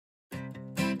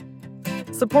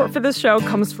Support for this show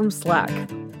comes from Slack.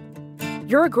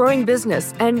 You're a growing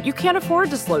business, and you can't afford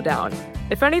to slow down.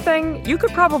 If anything, you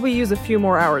could probably use a few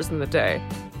more hours in the day.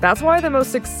 That's why the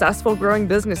most successful growing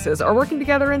businesses are working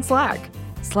together in Slack.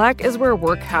 Slack is where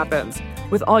work happens,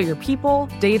 with all your people,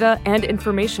 data, and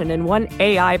information in one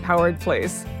AI-powered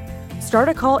place. Start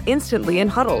a call instantly in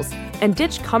huddles and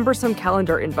ditch cumbersome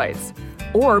calendar invites.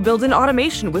 Or build an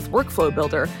automation with Workflow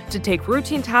Builder to take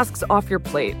routine tasks off your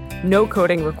plate. No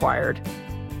coding required.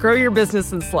 Grow your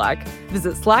business in Slack.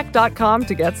 Visit slack.com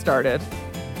to get started.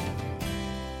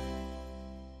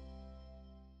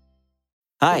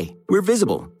 Hi, we're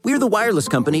Visible. We're the wireless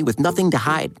company with nothing to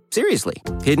hide. Seriously.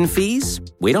 Hidden fees?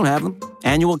 We don't have them.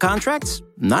 Annual contracts?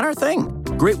 Not our thing.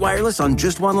 Great wireless on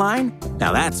just one line?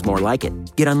 Now that's more like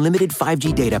it. Get unlimited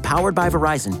 5G data powered by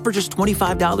Verizon for just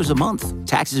 $25 a month.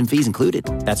 Taxes and fees included.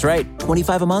 That's right,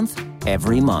 $25 a month,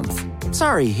 every month.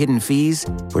 Sorry, hidden fees.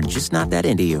 We're just not that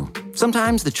into you.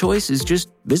 Sometimes the choice is just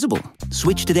Visible.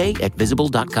 Switch today at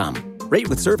Visible.com. Rate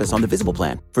with service on the Visible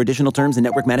plan. For additional terms and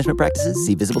network management practices,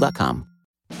 see Visible.com.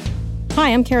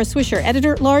 Hi, I'm Kara Swisher,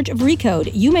 editor-at-large of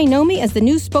Recode. You may know me as the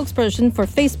news spokesperson for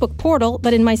Facebook Portal,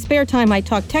 but in my spare time I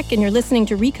talk tech, and you're listening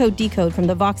to Recode Decode from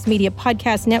the Vox Media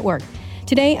Podcast Network.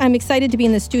 Today, I'm excited to be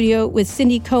in the studio with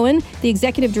Cindy Cohn, the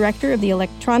executive director of the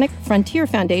Electronic Frontier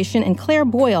Foundation, and Claire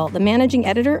Boyle, the managing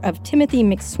editor of Timothy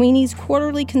McSweeney's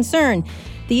Quarterly Concern.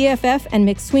 The EFF and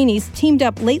McSweeney's teamed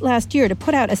up late last year to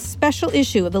put out a special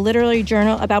issue of the literary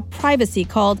journal about privacy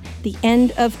called The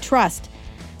End of Trust.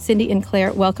 Cindy and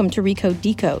Claire, welcome to Recode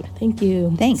Decode. Thank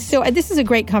you. Thanks. So this is a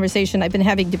great conversation. I've been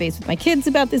having debates with my kids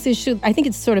about this issue. I think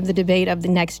it's sort of the debate of the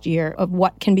next year of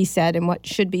what can be said and what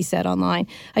should be said online.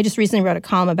 I just recently wrote a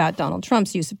column about Donald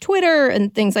Trump's use of Twitter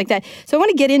and things like that. So I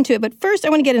want to get into it. But first, I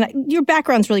want to get in your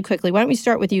backgrounds really quickly. Why don't we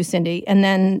start with you, Cindy? And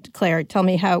then, Claire, tell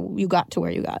me how you got to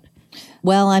where you got.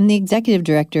 Well, I'm the executive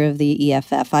director of the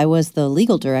EFF. I was the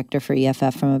legal director for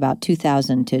EFF from about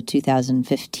 2000 to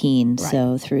 2015, right.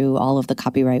 So through all of the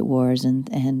copyright wars and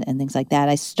things like that.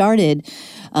 I started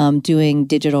doing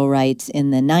digital rights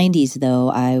in the 90s, though.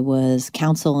 I was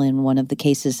counsel in one of the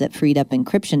cases that freed up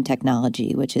encryption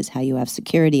technology, which is how you have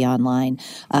security online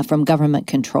from government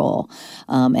control.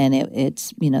 And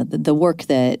it's, the work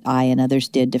that I and others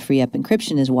did to free up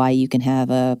encryption is why you can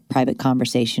have a private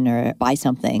conversation or buy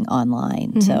something online.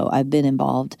 Mm-hmm. So I've been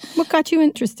involved. What got you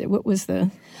interested? What was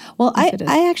the... Well,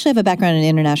 I actually have a background in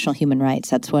international human rights.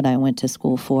 That's what I went to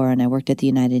school for, and I worked at the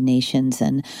United Nations.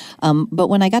 And but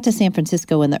when I got to San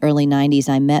Francisco in the early 90s,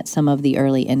 I met some of the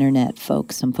early internet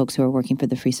folks, some folks who were working for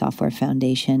the Free Software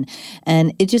Foundation.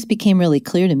 And it just became really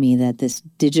clear to me that this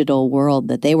digital world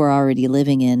that they were already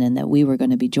living in and that we were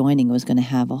going to be joining was going to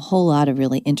have a whole lot of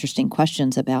really interesting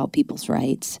questions about people's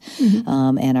rights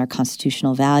and our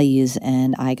constitutional values.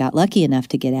 And I got lucky enough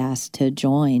to get asked to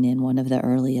join in one of the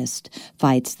earliest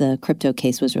fights. The crypto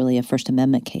case was really a First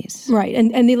Amendment case. Right.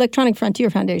 And the Electronic Frontier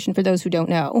Foundation, for those who don't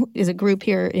know, is a group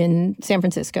here in San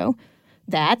Francisco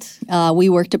that... we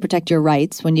work to protect your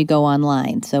rights when you go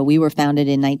online. So we were founded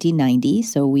in 1990,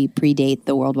 so we predate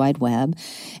the World Wide Web.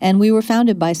 And we were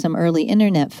founded by some early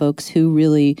internet folks who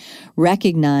really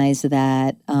recognized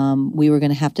that we were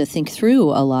going to have to think through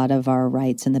a lot of our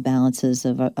rights and the balances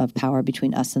of power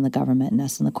between us and the government and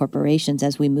us and the corporations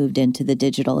as we moved into the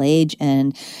digital age.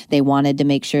 And they wanted to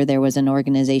make sure there was an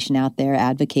organization out there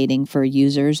advocating for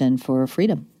users and for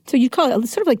freedom. So you'd call it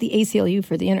sort of like the ACLU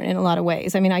for the internet in a lot of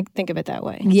ways. I mean, I think of it that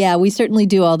way. Yeah, we certainly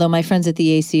do, although my friends at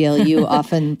the ACLU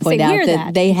often point out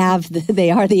that they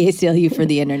are the ACLU for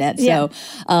the internet. So,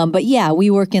 yeah. But yeah, we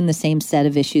work in the same set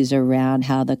of issues around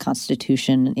how the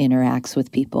Constitution interacts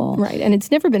with people. Right, and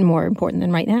it's never been more important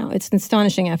than right now. It's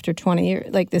astonishing after 20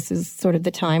 years. Like, this is sort of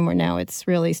the time where now it's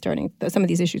really starting, some of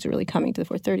these issues are really coming to the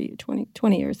fore, 20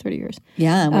 years, 30 years.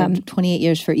 Yeah, we're 28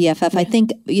 years for EFF. Yeah. I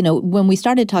think, when we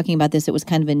started talking about this, it was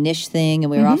kind of a niche thing,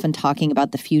 and we were often talking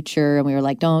about the future, and we were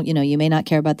like, you may not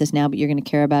care about this now, but you're going to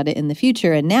care about it in the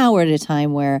future. And now we're at a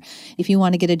time where if you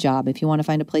want to get a job, if you want to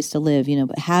find a place to live,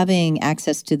 but having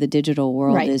access to the digital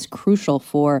world is crucial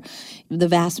for the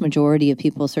vast majority of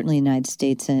people, certainly in the United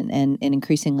States and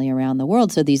increasingly around the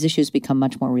world. So these issues become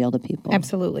much more real to people.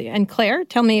 Absolutely. And Claire,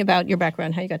 tell me about your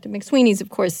background, how you got to McSweeney's. Of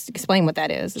course, explain what that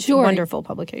is. It's a wonderful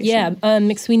publication. Yeah,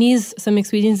 McSweeney's. So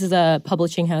McSweeney's is a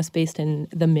publishing house based in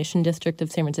the Mission District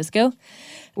of San Francisco.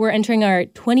 We're entering our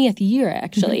 20th year,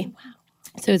 actually. Mm-hmm.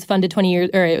 Wow. So it's funded 20 years,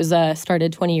 or it was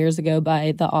started 20 years ago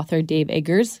by the author Dave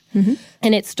Eggers. Mm-hmm.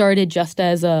 And it started just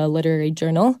as a literary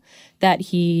journal that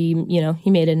he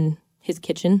made in his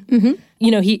kitchen.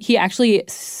 Mm-hmm. He actually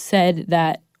said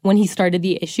that when he started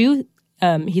the issue,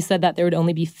 he said that there would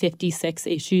only be 56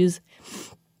 issues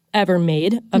ever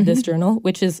made of this journal,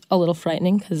 which is a little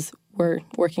frightening because we're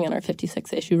working on our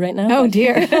 56th issue right now. Oh,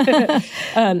 dear.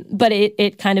 But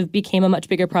it kind of became a much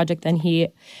bigger project than he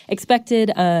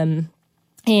expected. And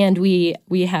we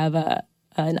have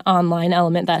an online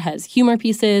element that has humor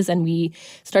pieces, and we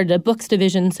started a books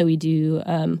division. So we do,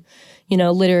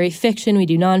 literary fiction, we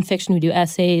do nonfiction, we do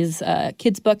essays,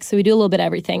 kids' books. So we do a little bit of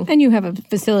everything. And you have a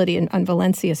facility on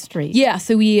Valencia Street. Yeah,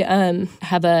 so we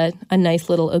have a nice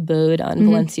little abode on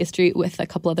Valencia Street with a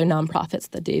couple other nonprofits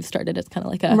that Dave started as kind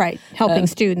of like a... Right, helping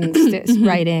students,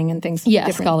 writing and things. Yeah,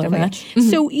 scholar match.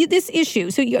 So this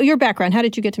issue, so your background, how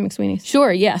did you get to McSweeney's?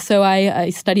 Sure, yeah. So I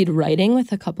studied writing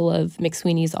with a couple of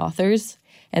McSweeney's authors,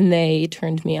 and they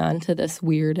turned me on to this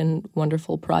weird and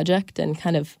wonderful project and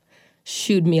kind of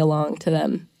shooed me along to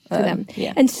them.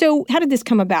 Yeah. And so how did this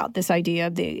come about, this idea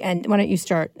of and why don't you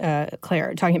start,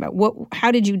 Claire, talking about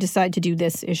how did you decide to do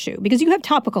this issue? Because you have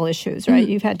topical issues, right?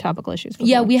 You've had topical issues before.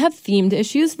 Yeah, we have themed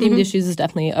issues. Themed issues is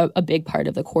definitely a big part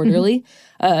of the quarterly.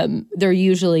 They're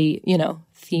usually,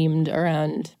 themed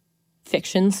around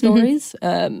fiction stories.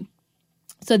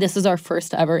 So this is our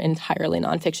first ever entirely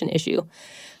nonfiction issue.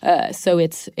 So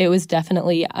it was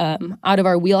definitely out of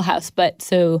our wheelhouse. But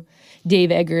so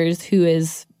Dave Eggers, who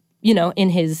is, in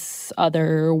his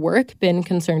other work, been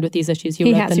concerned with these issues.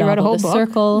 He wrote the novel,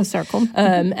 The Circle.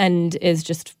 And is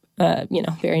just,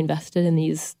 very invested in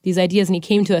these ideas. And he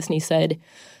came to us and he said,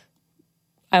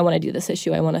 I want to do this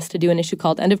issue. I want us to do an issue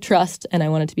called End of Trust, and I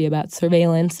want it to be about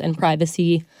surveillance and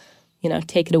privacy.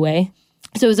 Take it away.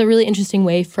 So it was a really interesting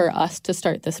way for us to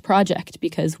start this project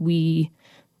because we,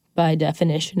 by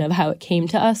definition of how it came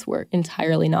to us, were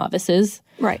entirely novices.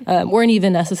 Right. Weren't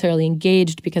even necessarily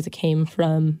engaged because it came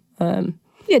from...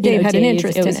 Dave had an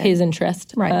interest in it. It was his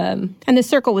interest. Right. And The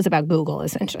Circle was about Google,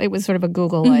 essentially. It was sort of a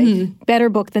Google, better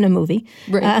book than a movie.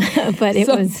 Right. But it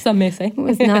was... Some may say. It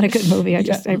was not a good movie.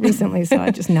 I recently saw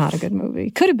it, just not a good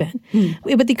movie. Could have been.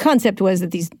 But the concept was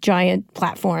that these giant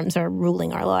platforms are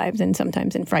ruling our lives and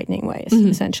sometimes in frightening ways,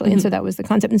 essentially. And so that was the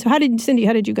concept. And so how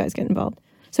did you guys get involved?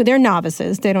 So they're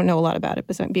novices. They don't know a lot about it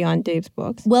beyond Dave's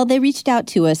books. Well, they reached out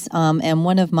to us, and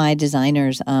one of my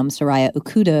designers, Soraya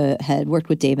Okuda, had worked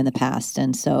with Dave in the past.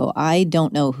 And so I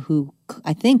don't know who...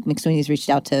 I think McSweeney's reached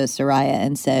out to Soraya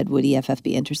and said, would EFF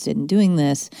be interested in doing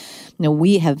this?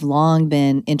 We have long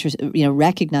been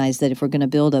recognized that if we're going to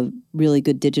build a really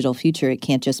good digital future, it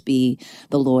can't just be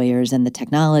the lawyers and the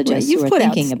technologists who are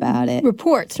thinking about it.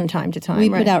 Reports from time to time. We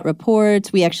put out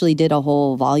reports. We actually did a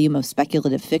whole volume of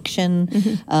speculative fiction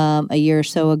a year or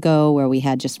so ago where we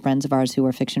had just friends of ours who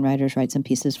were fiction writers write some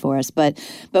pieces for us. But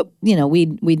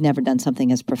we'd never done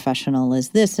something as professional as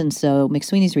this. And so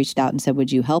McSweeney's reached out and said,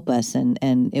 would you help us?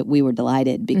 We were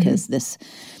delighted because this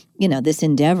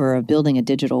endeavor of building a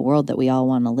digital world that we all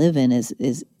want to live in is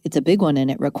it's a big one, and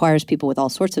it requires people with all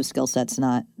sorts of skill sets,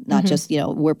 not just,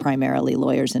 we're primarily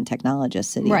lawyers and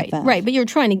technologists at EFF. Right. But you're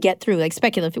trying to get through, like,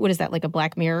 speculative, what is that, like a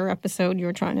Black Mirror episode you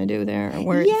were trying to do there?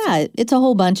 It's a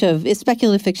whole bunch of,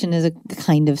 speculative fiction is a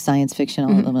kind of science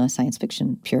fiction, although science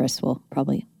fiction purists will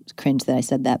probably cringe that I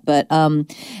said that. But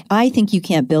I think you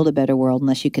can't build a better world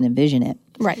unless you can envision it.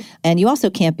 Right. And you also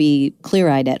can't be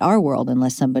clear-eyed at our world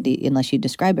unless you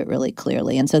describe it really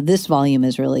clearly. And so this volume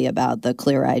is really about the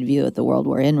clear-eyed view of the world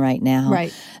we're in right now.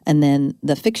 Right. And then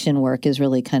the fiction work is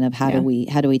really kind of how do we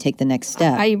take the next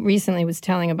step? I recently was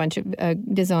telling a bunch of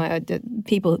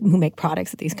people who make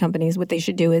products at these companies what they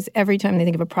should do is every time they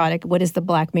think of a product, what is the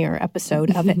Black Mirror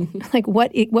episode of it? Like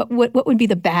what would be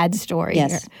the bad story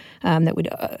here, that would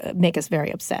make us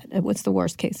very upset? What's the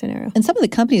worst case scenario? And some of the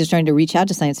companies are starting to reach out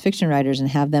to science fiction writers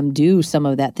and have them do some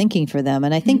of that thinking for them.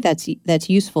 And I think that's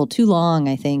useful. Too long,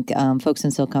 I think, folks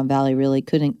in Silicon Valley really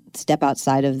couldn't step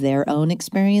outside of their own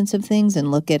experience of things and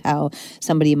look at how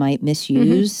somebody might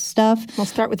misuse stuff. We'll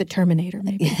start with the Terminator,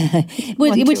 maybe.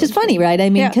 Which is funny, right? I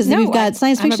mean, because we've got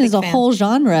science fiction is a whole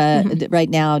genre right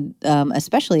now,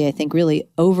 especially, I think, really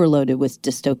overloaded with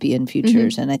dystopian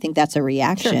futures. And I think that's a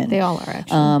reaction. Sure, they all are,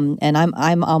 actually. And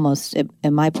I'm almost,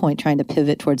 at my point, trying to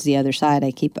pivot towards the other side.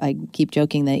 I keep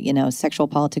joking that, sexual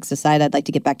politics aside, I'd like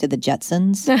to get back to the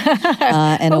Jetsons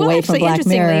and away from Black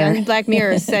Mirror. On Black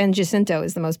Mirror, San Jacinto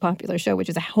is the most popular show, which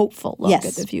is a hopeful look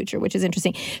at the future, which is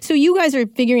interesting. So you guys are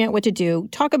figuring out what to do.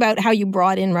 Talk about how you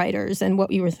brought in writers and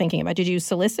what you were thinking about. Did you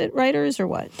solicit writers or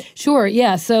what? Sure,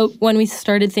 yeah. So when we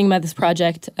started thinking about this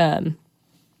project,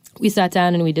 we sat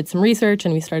down and we did some research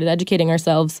and we started educating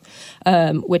ourselves,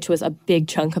 which was a big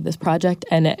chunk of this project.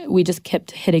 And we just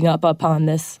kept hitting upon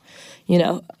this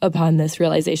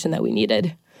realization that we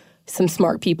needed some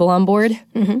smart people on board.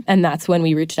 And that's when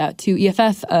we reached out to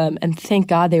EFF. And thank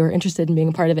God they were interested in being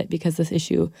a part of it because this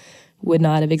issue would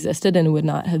not have existed and would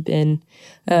not have been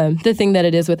the thing that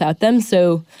it is without them.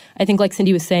 So I think, like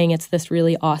Cindy was saying, it's this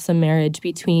really awesome marriage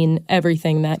between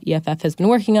everything that EFF has been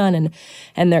working on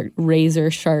and their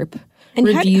razor sharp and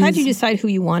reviews. how did you decide who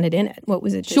you wanted in it? What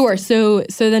was it? Sure. So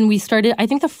then we started, I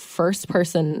think the first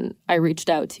person I reached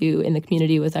out to in the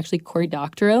community was actually Cory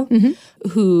Doctorow,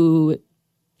 who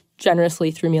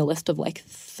generously threw me a list of like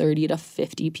 30 to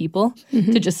 50 people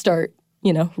to just start,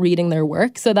 reading their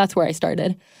work. So that's where I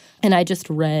started. And I just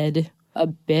read a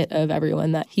bit of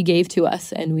everyone that he gave to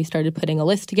us. And we started putting a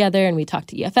list together and we talked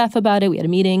to EFF about it. We had a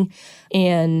meeting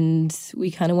and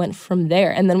we kind of went from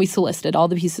there. And then we solicited. All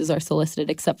the pieces are solicited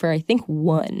except for, I think,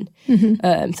 one.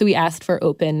 So we asked for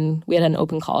we had an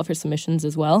open call for submissions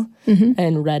as well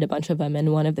and read a bunch of them.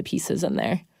 And one of the pieces in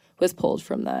there was pulled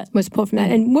from that.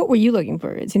 And what were you looking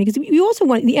for, Cindy? Because you also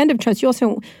want, the end of trust,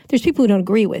 there's people who don't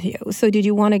agree with you. So did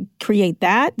you want to create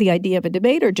that, the idea of a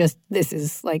debate, or just this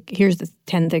is like, here's the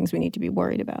 10 things we need to be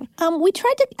worried about? We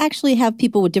tried to actually have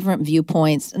people with different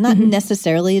viewpoints, not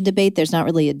necessarily a debate. There's not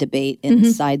really a debate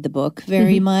inside the book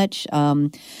very much.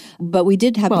 But we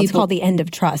did have people. It's called The End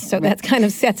of Trust, so that kind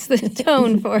of sets the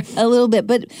tone for a little bit.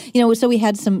 But, so we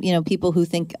had some, people who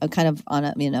think kind of on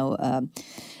a,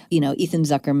 Ethan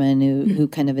Zuckerman, who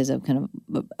kind of is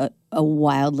a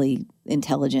wildly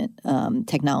intelligent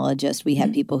technologist. We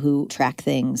have people who track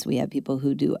things. We have people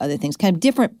who do other things, kind of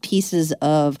different pieces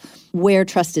of where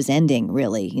trust is ending,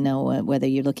 really. Whether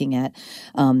you're looking at,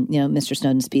 Mr.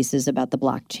 Snowden's pieces about the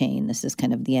blockchain. This is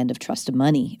kind of the end of trust of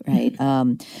money, right?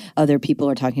 Other people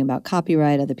are talking about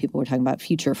copyright. Other people are talking about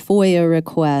future FOIA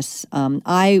requests.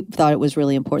 I thought it was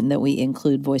really important that we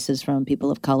include voices from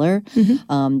people of color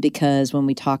because when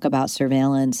we talk about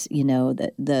surveillance,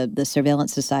 the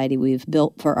surveillance society we've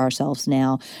built for ourselves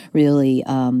now really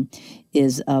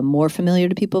is more familiar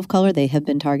to people of color. They have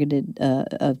been targeted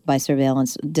by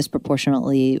surveillance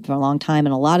disproportionately for a long time.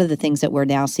 And a lot of the things that we're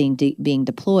now seeing being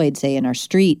deployed, say, in our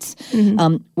streets,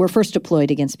 were first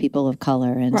deployed against people of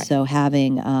color. And so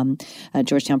having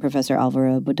Georgetown professor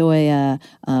Alvaro Bedoya,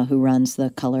 who runs the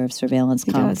Color of Surveillance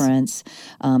Conference,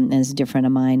 and is a dear friend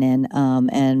of mine, and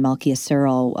Malkia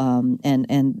Searle,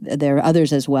 and there are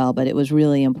others as well. But it was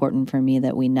really important for me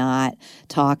that we not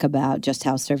talk about just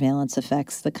how surveillance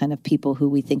affects the kind of people who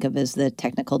we think of as the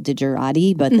technical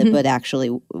digerati, but but actually,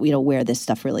 where this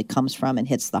stuff really comes from and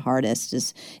hits the hardest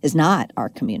is not our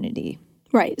community.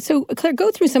 Right. So, Claire, go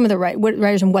through some of the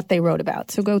writers and what they wrote about.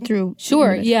 So go through.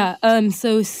 Sure. Yeah.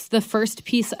 So the first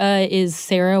piece is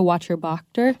Sarah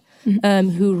Watcher-Bochter,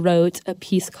 who wrote a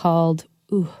piece called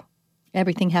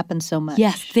Everything Happens So Much.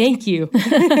 Yes, thank you.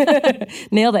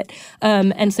 Nailed it.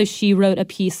 And so she wrote a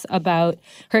piece about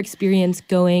her experience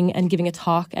going and giving a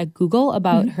talk at Google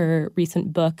about her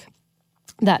recent book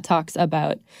that talks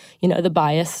about, the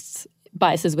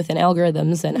biases within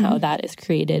algorithms and how that is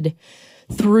created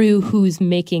through who's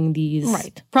making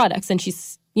these products. And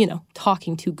she's,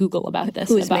 talking to Google about this.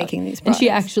 Who's making these products. And she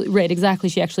actually,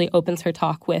 she actually opens her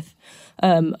talk with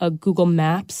a Google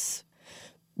Maps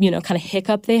kind of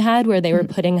hiccup they had where they were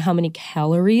putting how many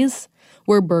calories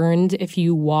were burned if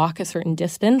you walk a certain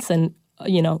distance and,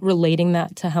 relating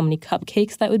that to how many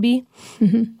cupcakes that would be.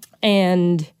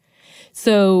 And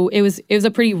so it was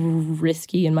a pretty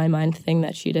risky, in my mind, thing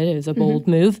that she did. It was a bold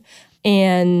move.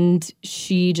 And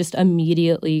she just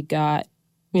immediately got,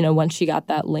 once she got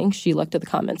that link, she looked at the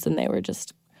comments and they were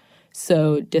just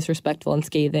so disrespectful and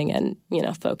scathing and,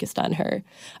 focused on her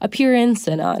appearance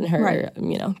and on her,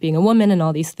 being a woman and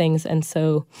all these things. And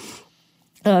so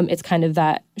it's kind of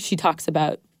that she talks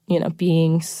about,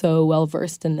 being so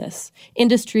well-versed in this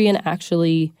industry and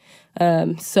actually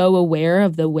so aware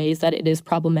of the ways that it is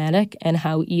problematic and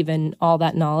how even all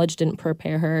that knowledge didn't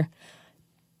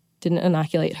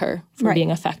inoculate her from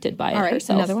being affected by it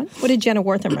herself. Another one? What did Jenna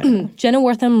Wortham write? Jenna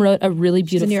Wortham wrote a really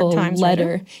beautiful New York Times letter.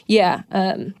 writer. Yeah.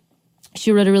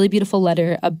 She wrote a really beautiful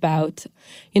letter about,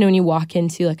 when you walk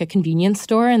into like a convenience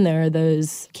store and there are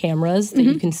those cameras that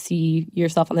you can see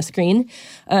yourself on the screen.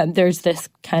 There's this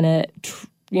kind of,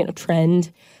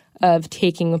 trend of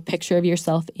taking a picture of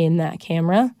yourself in that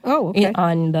camera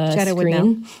on the Jenna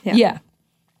screen. Yeah.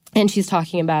 And she's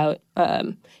talking about,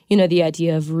 the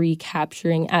idea of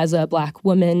recapturing as a Black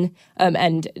woman,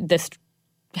 and this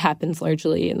happens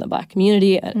largely in the Black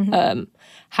community,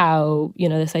 how,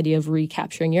 this idea of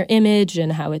recapturing your image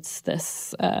and how it's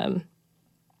this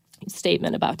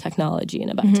statement about technology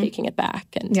and about taking it back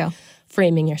and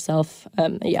framing yourself.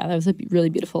 That was a really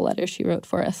beautiful letter she wrote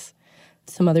for us.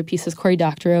 Some other pieces. Cory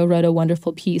Doctorow wrote a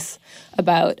wonderful piece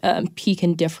about peak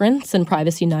indifference and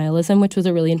privacy nihilism, which was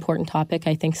a really important topic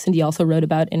I think Cindy also wrote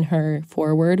about in her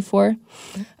foreword for.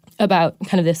 about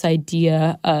kind of this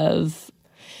idea of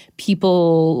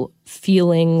people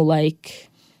feeling like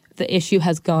the issue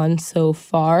has gone so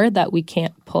far that we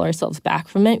can't pull ourselves back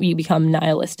from it. You become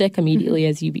nihilistic immediately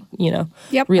as you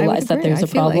realize that there's a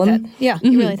problem. Like yeah,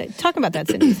 you really talk about that,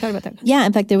 Cindy. Talk about that. Yeah,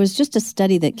 in fact, there was just a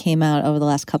study that came out over the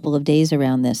last couple of days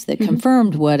around this that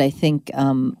confirmed what I think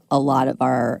a lot of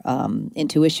our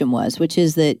intuition was, which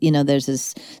is that, there's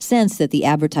this sense that the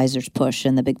advertisers push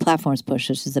and the big platforms push,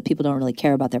 which is that people don't really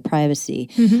care about their privacy.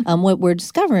 What we're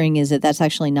discovering is that that's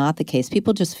actually not the case.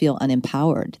 People just feel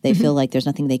unempowered. They feel like there's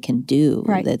nothing they can do,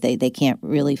 that they can't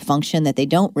really function, that they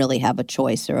don't really have a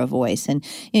choice or a voice. And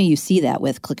you see that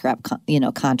with click-wrap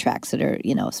contracts that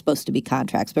are supposed to be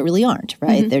contracts but really aren't,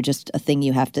 right? They're just a thing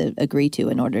you have to agree to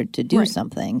in order to do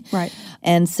something. Right.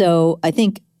 And so I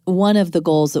think one of the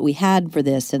goals that we had for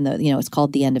this, and it's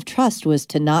called the end of trust, was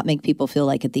to not make people feel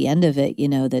like at the end of it,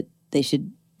 that they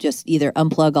should just either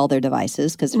unplug all their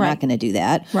devices because they're not going to do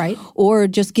that, right? Or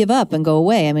just give up and go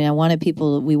away. I mean,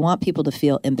 we want people to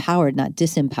feel empowered, not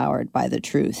disempowered by the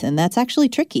truth, and that's actually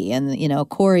tricky. And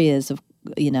Corey is,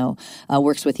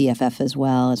 works with EFF as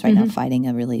well. Is right now fighting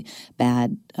a really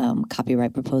bad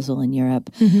copyright proposal in Europe,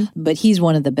 but he's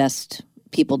one of the best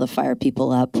people to fire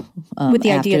people up with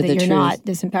the idea that you're truth. not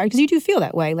disempowered, because you do feel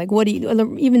that way. Like, what do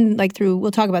you even like through? We'll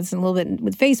talk about this in a little bit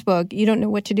with Facebook. You don't know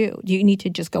what to do. Do you need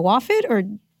to just go off it, or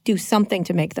do something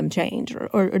to make them change,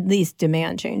 or at least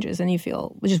demand changes? And you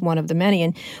feel, which is one of the many.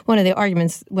 And one of the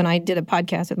arguments when I did a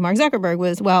podcast with Mark Zuckerberg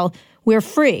was, well, we're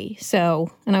free. And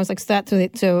I was like,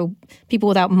 so people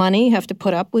without money have to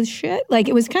put up with shit? Like,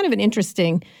 it was kind of an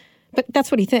interesting, but that's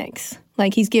what he thinks.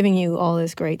 Like, he's giving you all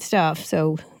this great stuff,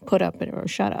 so put up or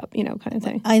shut up, kind of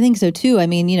thing. I think so, too. I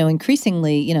mean,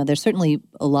 increasingly, there's certainly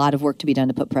a lot of work to be done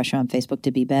to put pressure on Facebook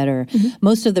to be better.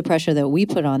 Most of the pressure that we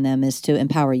put on them is to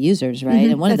empower users,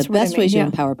 right? And one of the best ways to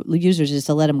empower users is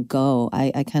to let them go.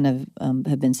 I kind of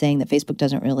have been saying that Facebook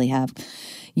doesn't really have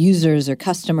users or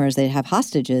customers. They have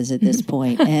hostages at this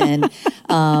point. And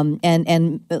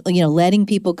letting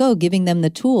people go, giving them the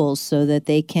tools so that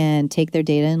they can take their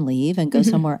data and leave and go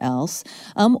somewhere else,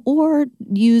 or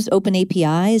use open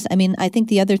APIs. I mean, I think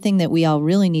the other thing that we all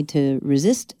really need to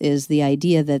resist is the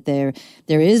idea that there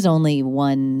is only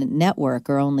one network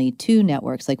or only two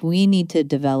networks. Like, we need to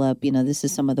develop, this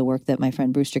is some of the work that my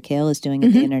friend Brewster Kahle is doing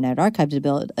at the Internet Archive to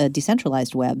build a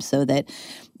decentralized web so that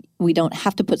we don't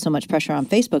have to put so much pressure on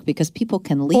Facebook because people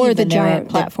can leave. Or the giant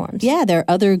platforms. There are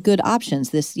other good options.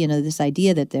 This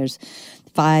idea that there's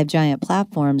 5 giant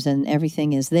platforms and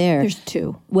everything is there. There's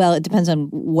 2. Well, it depends on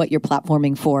what you're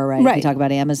platforming for, right? If you talk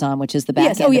about Amazon, which is the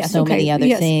back end of so many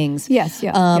other things.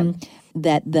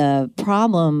 That the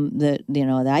problem that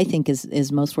that I think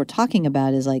is most worth talking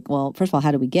about is like, well, first of all, how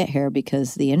did we get here?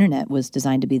 Because the internet was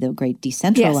designed to be the great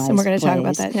decentralized Yes, and we're going to place. talk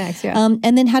about that next.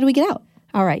 And then how do we get out?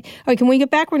 All right. Can we get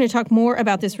back? We're going to talk more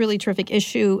about this really terrific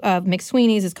issue of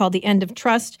McSweeney's. It's called The End of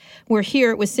Trust. We're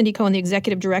here with Cindy Cohn, the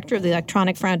Executive Director of the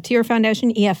Electronic Frontier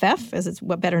Foundation, EFF, as it's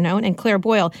better known, and Claire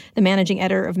Boyle, the Managing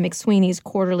Editor of McSweeney's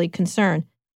Quarterly Concern.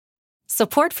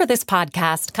 Support for this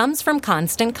podcast comes from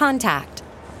Constant Contact.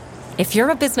 If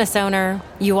you're a business owner,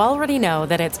 you already know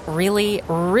that it's really,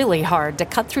 really hard to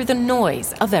cut through the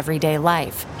noise of everyday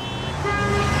life.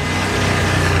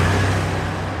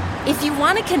 If you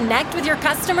want to connect with your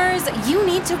customers, you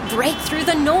need to break through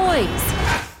the noise.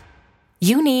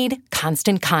 You need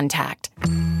Constant Contact.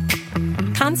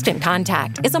 Constant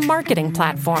Contact is a marketing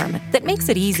platform that makes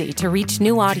it easy to reach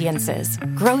new audiences,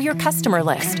 grow your customer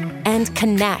list, and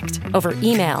connect over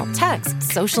email, text,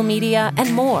 social media,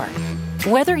 and more.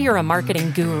 Whether you're a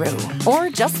marketing guru or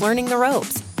just learning the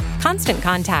ropes, Constant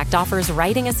Contact offers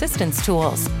writing assistance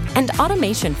tools and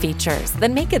automation features that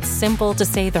make it simple to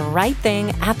say the right thing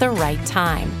at the right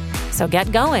time. So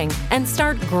get going and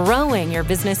start growing your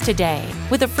business today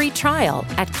with a free trial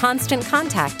at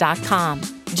ConstantContact.com.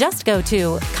 Just go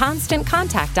to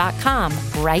ConstantContact.com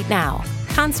right now.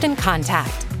 Constant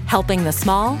Contact, helping the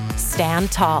small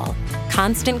stand tall.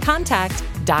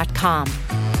 ConstantContact.com.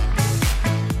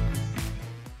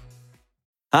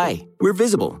 Hi, we're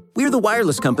Visible. We're the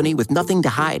wireless company with nothing to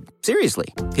hide.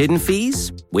 Seriously. Hidden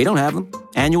fees? We don't have them.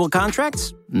 Annual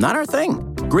contracts? Not our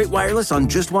thing. Great wireless on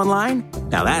just one line?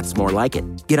 Now that's more like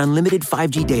it. Get unlimited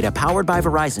 5G data powered by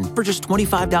Verizon for just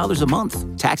 $25 a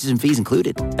month. Taxes and fees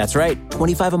included. That's right,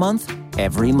 $25 a month,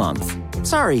 every month.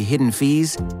 Sorry, hidden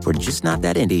fees. We're just not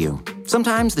that into you.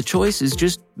 Sometimes the choice is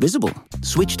just Visible.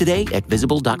 Switch today at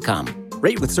Visible.com.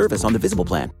 Rate with service on the Visible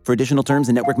plan. For additional terms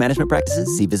and network management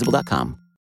practices, see Visible.com.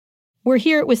 We're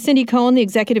here with Cindy Cohn, the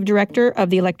executive director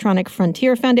of the Electronic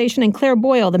Frontier Foundation, and Claire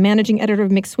Boyle, the managing editor of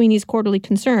McSweeney's Quarterly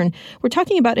Concern. We're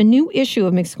talking about a new issue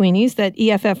of McSweeney's that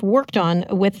EFF worked on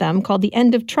with them called The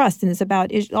End of Trust, and it's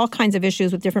about all kinds of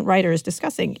issues with different writers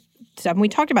discussing stuff. And we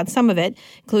talked about some of it,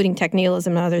 including technialism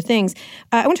and other things.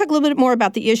 I want to talk a little bit more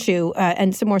about the issue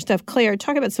and some more stuff. Claire,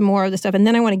 talk about some more of the stuff, and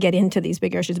then I want to get into these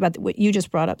big issues about what you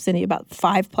just brought up, Cindy, about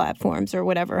 5 platforms or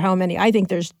whatever. How many? I think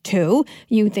there's 2.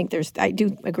 You think I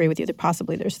do agree with you that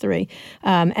possibly there's 3.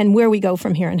 And where we go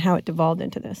from here and how it devolved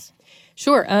into this.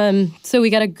 Sure. So we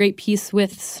got a great piece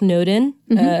with Snowden.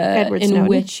 Edward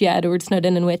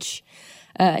Snowden, in which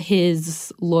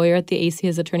his lawyer at the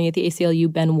his attorney at the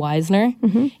ACLU, Ben Weisner,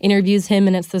 interviews him,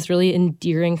 and it's this really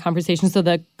endearing conversation. So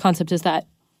the concept is that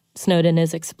Snowden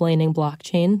is explaining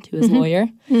blockchain to his lawyer,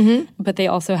 but they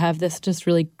also have this just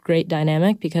really great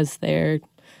dynamic because they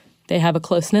have a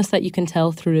closeness that you can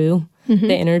tell through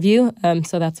the interview.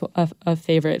 So that's a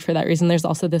favorite for that reason. There's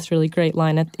also this really great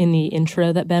line in the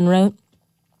intro that Ben wrote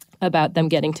about them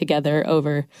getting together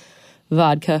over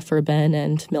vodka for Ben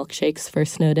and milkshakes for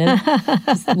Snowden.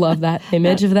 Just love that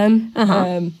image of them.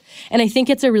 And I think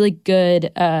it's a really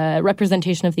good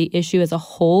representation of the issue as a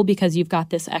whole because you've got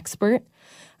this expert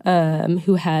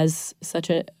who has such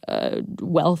a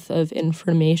wealth of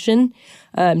information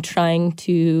trying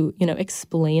to,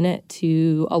 explain it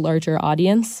to a larger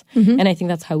audience. And I think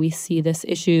that's how we see this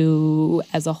issue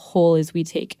as a whole is we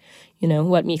take,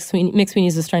 what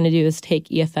McSweeney's is trying to do is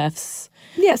take EFF's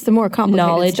the more complicated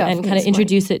knowledge stuff and kind of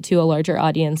introduce it to a larger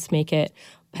audience, make it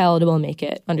palatable, make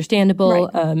it understandable.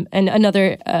 Right. And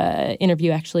another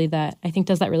interview actually that I think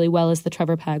does that really well is the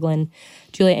Trevor Paglen,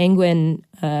 Julia Angwin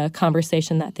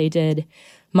conversation that they did,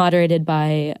 moderated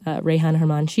by Rehan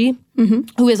Hermanchi,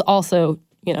 who is also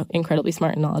incredibly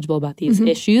smart and knowledgeable about these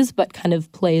issues, but kind of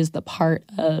plays the part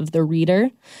of the reader,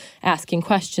 asking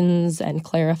questions and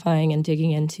clarifying and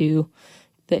digging into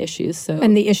the issues.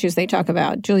 And the issues they talk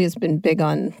about. Julia's been big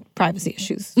on privacy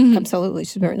issues. Absolutely.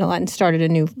 She's written a lot and started a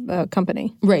new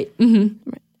company. Right.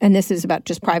 And this is about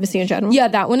just privacy in general? Yeah,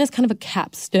 that one is kind of a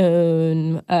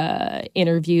capstone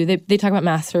interview. They talk about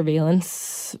mass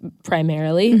surveillance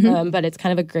primarily, but it's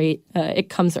kind of a great, it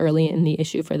comes early in the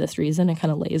issue for this reason. It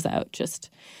kind of lays out just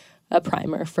a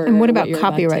primer for And what about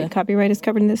copyright? Copyright is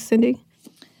covered in this, Cindy?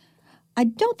 I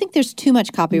don't think there's too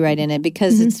much copyright in it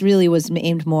because it really was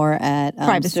aimed more at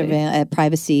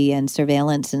privacy and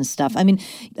surveillance and stuff. I mean,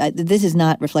 this is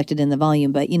not reflected in the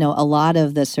volume, but, a lot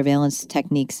of the surveillance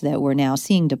techniques that we're now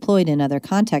seeing deployed in other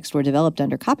contexts were developed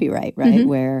under copyright, right?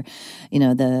 Where,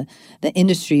 the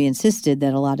industry insisted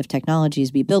that a lot of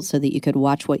technologies be built so that you could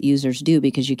watch what users do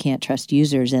because you can't trust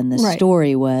users. And the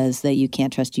story was that you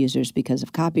can't trust users because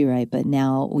of copyright. But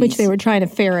now Which they were trying to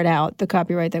ferret out, the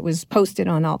copyright that was posted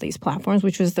on all these platforms,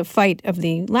 which was the fight of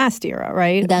the last era,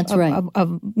 right? That's right.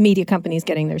 Of media companies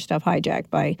getting their stuff hijacked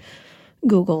by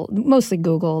Google, mostly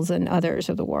Google's and others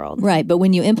of the world. Right, but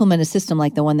when you implement a system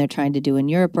like the one they're trying to do in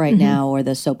Europe right now, or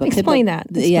the SOPA... Explain that.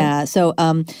 Yeah, so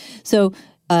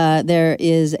there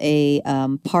is a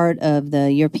part of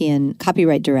the European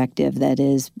copyright directive that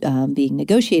is being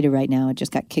negotiated right now. It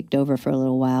just got kicked over for a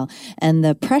little while. And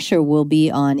the pressure will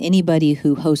be on anybody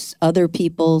who hosts other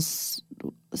people's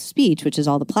speech, which is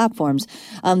all the platforms,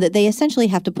 that they essentially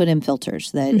have to put in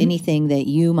filters, that anything that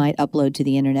you might upload to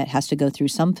the internet has to go through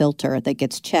some filter that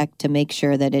gets checked to make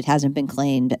sure that it hasn't been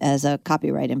claimed as a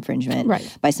copyright infringement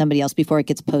by somebody else before it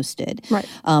gets posted. Right.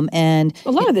 And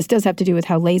a lot of this does have to do with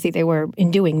how lazy they were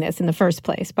in doing this in the first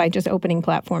place by just opening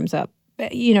platforms up.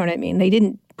 You know what I mean? They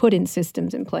didn't put in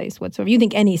systems in place whatsoever. You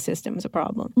think any system is a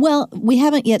problem? Well, we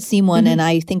haven't yet seen one, and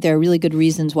I think there are really good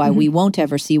reasons why we won't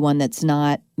ever see one that's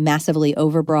not massively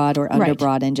overbroad or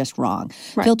underbroad and just wrong.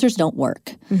 Filters don't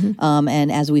work.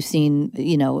 And as we've seen,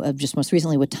 just most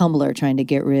recently with Tumblr trying to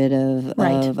get rid of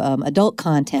adult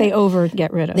content. They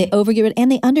over-get rid of. They over-get rid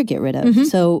and they under-get rid of.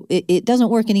 So it doesn't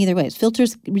work in either way.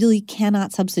 Filters really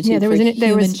cannot substitute for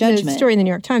human judgment. A story in the New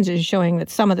York Times is showing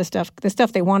that some of the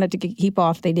stuff they wanted to keep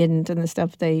off, they didn't, and the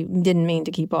stuff they didn't mean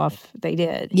to keep off, they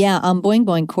did. Yeah, Boing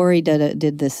Boing Corey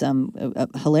did this a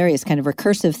hilarious kind of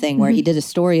recursive thing where he did a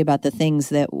story about the things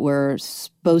that were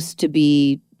supposed to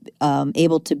be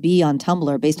able to be on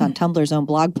Tumblr based on Tumblr's own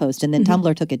blog post, and then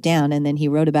Tumblr took it down, and then he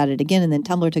wrote about it again, and then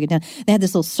Tumblr took it down. They had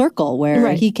this little circle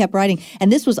where he kept writing,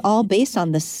 and this was all based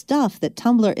on the stuff that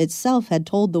Tumblr itself had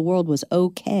told the world was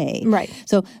okay. Right.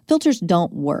 So filters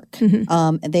don't work.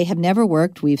 They have never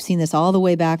worked. We've seen this all the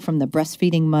way back from the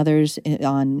breastfeeding mothers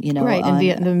on,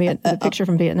 the picture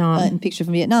from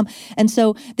Vietnam. And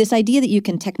so this idea that you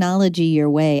can technology your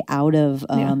way out of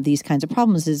these kinds of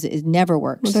problems is never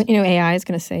works. Well, AI is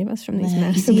going to save us from these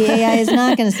massive... The AI is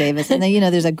not going to save us. And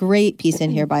then, there's a great piece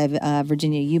in here by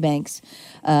Virginia Eubanks,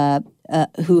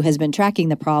 who has been tracking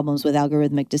the problems with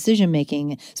algorithmic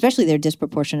decision-making, especially their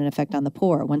disproportionate effect on the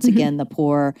poor. Once again, the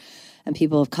poor and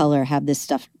people of color have this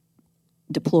stuff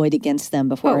deployed against them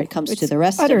before it comes to the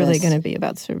rest of us. It's utterly going to be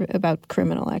about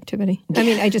criminal activity. I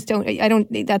mean, I don't,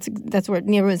 that's where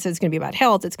everyone says it's going to be about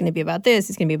health, it's going to be about this,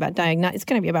 it's going to be about it's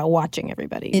going to be about watching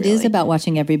everybody. It is about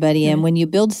watching everybody. And when you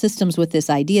build systems with this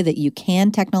idea that you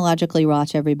can technologically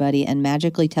watch everybody and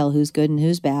magically tell who's good and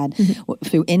who's bad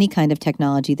through any kind of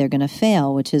technology, they're going to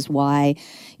fail, which is why,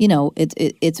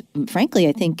 it's frankly,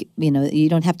 I think, you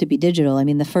don't have to be digital. I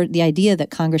mean, the idea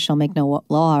that Congress shall make no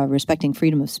law respecting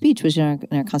freedom of speech was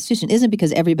in our Constitution isn't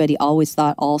because everybody always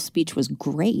thought all speech was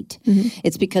great.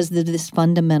 It's because of this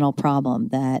fundamental problem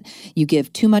that you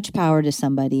give too much power to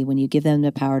somebody when you give them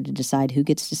the power to decide who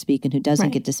gets to speak and who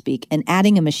doesn't get to speak. And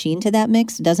adding a machine to that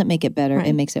mix doesn't make it better.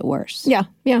 It makes it worse. Yeah.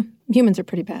 Humans are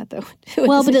pretty bad, though.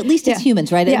 Well, but at least it's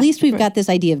humans, right? At least we've got this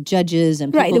idea of judges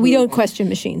and people we don't question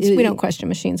machines. We don't question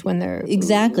machines when they're...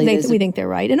 Exactly. We think they're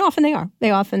right. And often they are.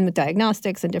 They often, with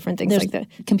diagnostics and different things like that.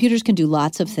 Computers can do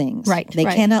lots of things. They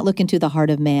cannot look into the heart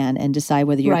of man and decide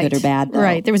whether you're good or bad, though.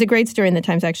 Right. There was a great story in the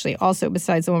Times, actually, also,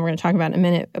 besides the one we're going to talk about in a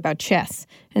minute, about chess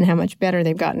and how much better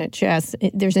they've gotten at chess.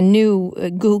 There's a new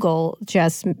Google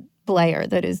chess player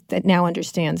that now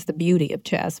understands the beauty of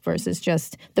chess versus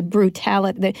just the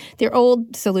brutality. Their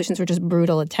old solutions were just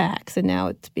brutal attacks, and now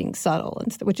it's being subtle,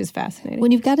 which is fascinating.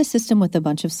 When you've got a system with a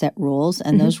bunch of set rules,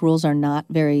 and those rules are not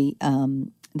very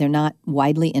they're not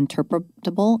widely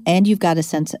interpretable, and you've got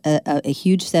a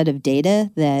huge set of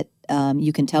data that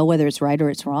you can tell whether it's right or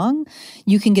it's wrong,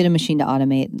 you can get a machine to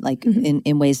automate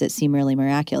in ways that seem really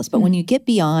miraculous. But when you get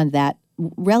beyond that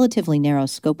relatively narrow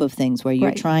scope of things where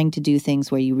you're trying to do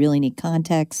things where you really need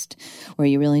context, where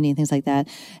you really need things like that.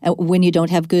 When you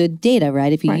don't have good data,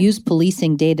 right? If you use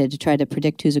policing data to try to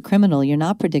predict who's a criminal, you're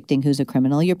not predicting who's a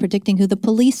criminal. You're predicting who the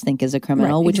police think is a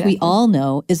criminal, which we all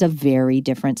know is a very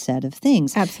different set of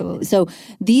things. Absolutely. So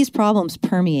these problems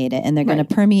permeate it, and they're going to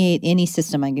permeate any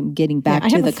system. I'm getting back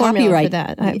to the copyright. For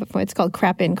that. It's called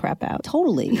crap in, crap out.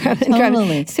 Totally.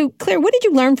 Totally. So, Claire, what did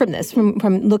you learn from this, from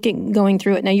going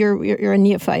through it? Now, you're a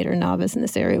neophyte or novice in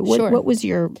this area. What was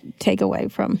your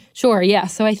takeaway from? Sure, yeah.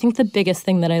 So I think the biggest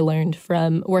thing that I learned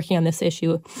from working on this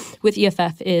issue with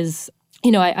EFF is,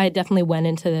 I definitely went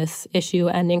into this issue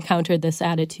and encountered this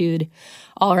attitude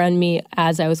all around me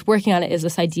as I was working on it, is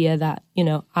this idea that,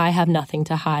 I have nothing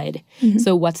to hide.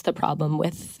 So what's the problem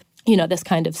with this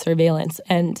kind of surveillance?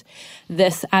 And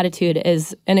this attitude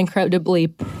is an incredibly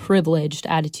privileged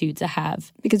attitude to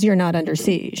have. Because you're not under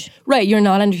siege. Right, you're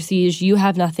not under siege. You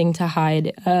have nothing to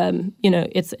hide.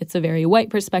 It's a very white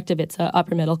perspective. It's an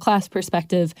upper middle class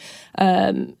perspective.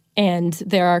 And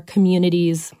there are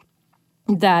communities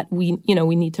that we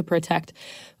need to protect.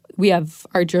 We have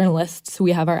our journalists,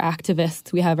 we have our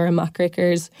activists, we have our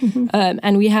muckrakers,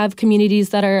 and we have communities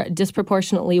that are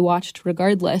disproportionately watched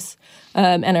regardless,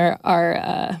 and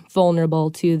are vulnerable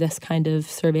to this kind of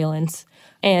surveillance.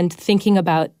 And thinking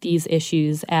about these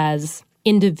issues as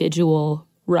individual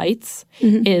rights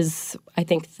is, I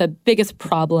think, the biggest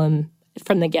problem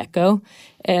from the get-go,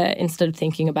 instead of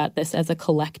thinking about this as a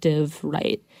collective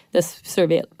right. This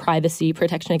privacy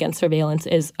protection against surveillance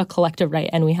is a collective right,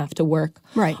 and we have to work,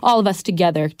 all of us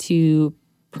together, to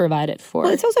provide it for.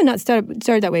 Well, it's also not started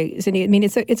that way, Cindy. I mean,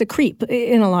 it's a creep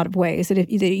in a lot of ways. That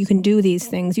you can do these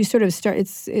things, you sort of start.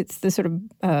 It's the sort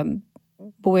of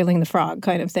boiling the frog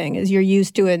kind of thing. Is you're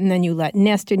used to it, and then you let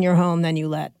Nest in your home, then you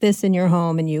let this in your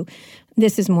home, and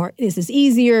this is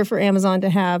easier for Amazon to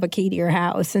have a key to your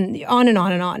house, and on and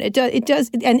on and on. It does,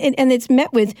 and it's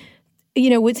met with.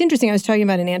 What's interesting, I was talking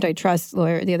about an antitrust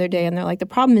lawyer the other day, and they're like, the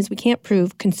problem is we can't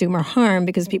prove consumer harm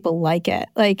because people like it.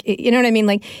 You know what I mean?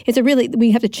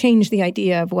 We have to change the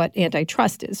idea of what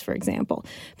antitrust is, for example,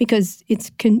 because it's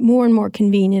more and more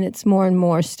convenient. It's more and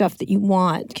more stuff that you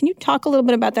want. Can you talk a little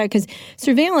bit about that? Because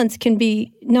surveillance can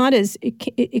be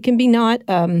it can be not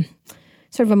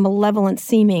sort of a malevolent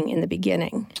seeming in the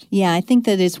beginning. Yeah, I think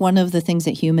that it's one of the things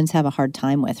that humans have a hard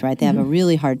time with, right? They have a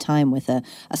really hard time with a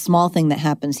small thing that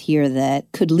happens here that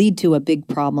could lead to a big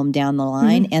problem down the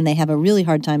line, and they have a really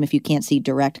hard time if you can't see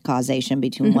direct causation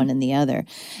between one and the other.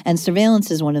 And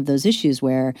surveillance is one of those issues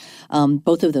where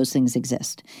both of those things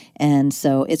exist. And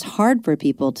so it's hard for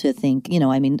people to think,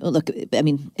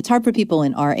 it's hard for people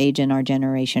in our age and our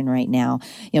generation right now.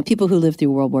 People who lived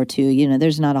through World War II,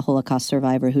 there's not a Holocaust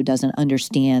survivor who doesn't understand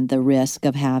the risk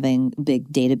of having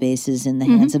big databases in the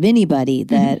hands of anybody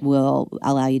that will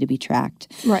allow you to be tracked.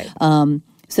 Right.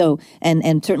 So,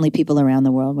 and certainly people around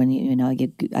the world, when,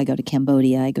 I go to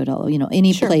Cambodia, I go to,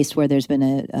 any place where there's been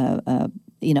a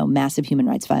massive human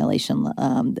rights violation.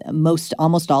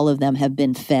 Almost all of them have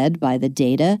been fed by the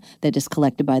data that is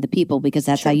collected by the people, because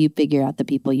that's how you figure out the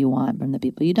people you want from the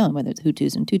people you don't, whether it's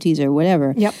Hutus and Tutsis or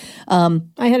whatever. Yep.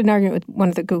 I had an argument with one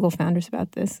of the Google founders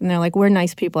about this, and they're like, we're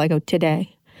nice people. I go,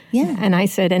 today. Yeah. And I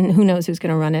said, and who knows who's going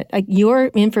to run it? Like, your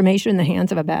information in the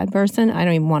hands of a bad person, I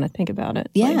don't even want to think about it.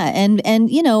 Yeah, and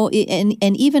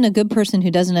even a good person who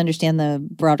doesn't understand the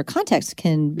broader context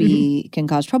can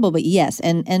cause trouble. But yes,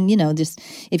 and just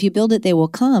if you build it, they will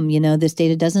come. This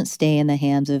data doesn't stay in the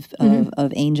hands of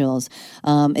angels.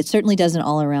 It certainly doesn't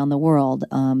all around the world.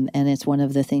 And it's one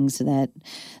of the things that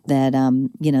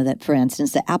for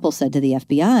instance, that Apple said to the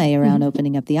FBI around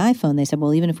opening up the iPhone. They said,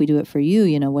 well, even if we do it for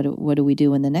you, what do we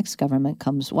do when the next government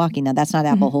comes walking? Now, that's not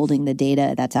Apple holding the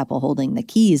data. That's Apple holding the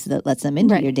keys that lets them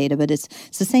into your data, but it's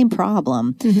the same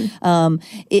problem.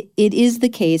 It is the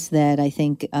case that I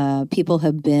think people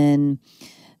have been,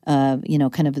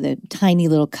 kind of the tiny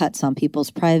little cuts on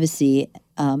people's privacy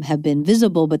have been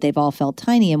visible, but they've all felt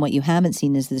tiny. And what you haven't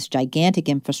seen is this gigantic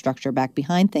infrastructure back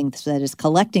behind things that is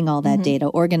collecting all that data,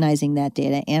 organizing that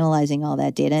data, analyzing all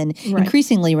that data, and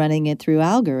increasingly running it through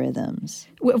algorithms.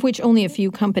 Of which only a few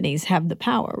companies have the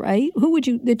power, right?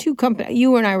 The two companies,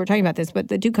 you and I were talking about this, but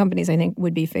the two companies I think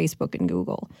would be Facebook and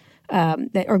Google,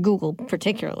 or Google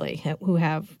particularly, who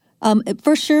have...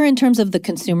 For sure, in terms of the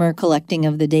consumer collecting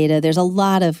of the data, there's a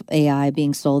lot of AI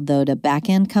being sold, though, to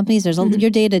back-end companies. Your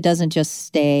data doesn't just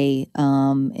stay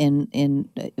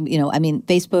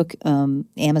Facebook,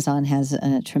 Amazon has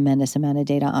a tremendous amount of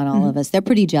data on all of us. They're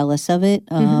pretty jealous of it.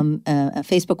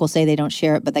 Facebook will say they don't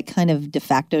share it, but they kind of de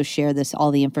facto share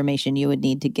all the information you would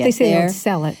need to get there. They say they don't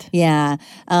sell it. Yeah.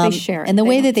 They share it. And the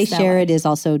way that they share it is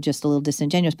also just a little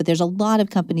disingenuous. But there's a lot of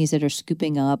companies that are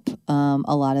scooping up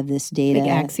a lot of this data. Big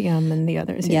Axiom and the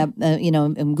others. Yeah,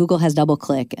 Google has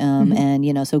DoubleClick,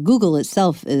 and so Google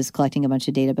itself is collecting a bunch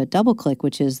of data, but DoubleClick,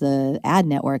 which is the ad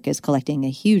network, is collecting a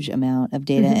huge amount of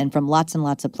data, and from lots and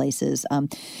lots of places.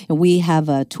 And we have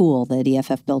a tool that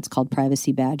EFF builds called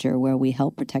Privacy Badger, where we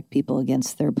help protect people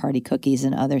against third-party cookies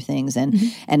and other things.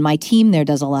 And my team there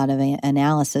does a lot of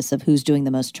analysis of who's doing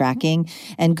the most tracking,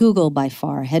 and Google by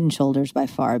far, head and shoulders by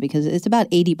far, because it's about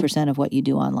 80% of what you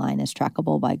do online is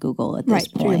trackable by Google at this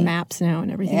point. Through your maps now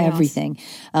and everything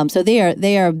else. So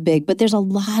they are big, but there's a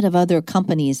lot of other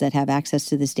companies that have access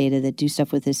to this data, that do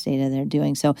stuff with this data they're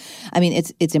doing. So,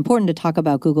 it's important to talk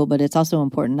about Google, but it's also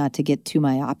important not to get too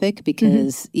myopic,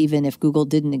 because even if Google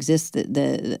didn't exist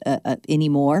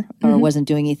anymore or wasn't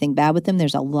doing anything bad with them,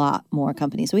 there's a lot more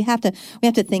companies. So we have to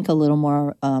think a little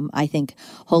more, I think,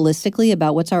 holistically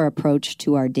about what's our approach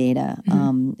to our data,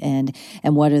 and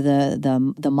what are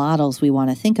the models we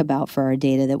want to think about for our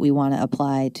data that we want to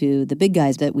apply to the big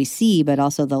guys that we see, but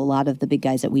also a lot of the big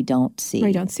guys that we don't see.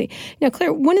 We don't see. Now,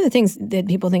 Claire, one of the things that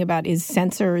people think about is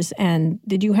sensors. And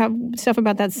did you have stuff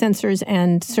about that, sensors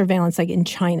and surveillance, like in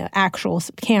China, actual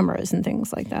cameras and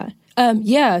things like that?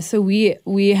 So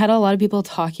we had a lot of people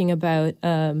talking about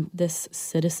this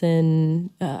citizen,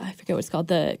 I forget what it's called,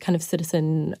 the kind of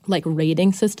citizen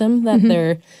rating system that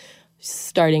they're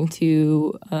starting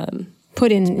to put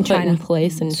in China. In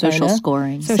place in social China.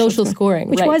 Scoring. Social scoring,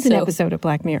 which was an episode of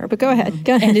Black Mirror. But go ahead.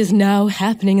 And is now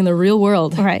happening in the real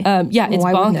world. Right. It's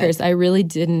bonkers. I really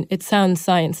didn't. It sounds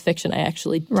science fiction. I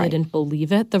actually didn't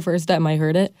believe it the first time I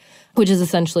heard it, which is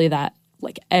essentially that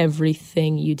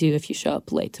everything you do, if you show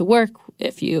up late to work,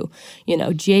 if you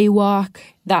jaywalk,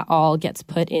 that all gets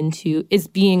is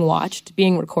being watched,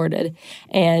 being recorded,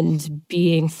 and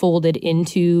being folded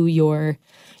into your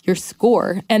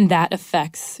score, and that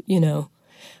affects,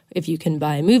 if you can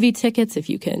buy movie tickets, if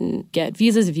you can get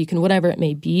visas, if you can whatever it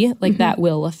may be, that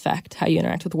will affect how you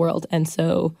interact with the world. And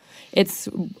so it's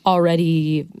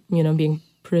already, being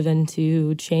proven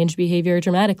to change behavior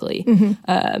dramatically.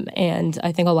 And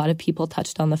I think a lot of people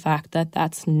touched on the fact that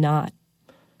that's not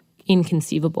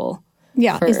inconceivable.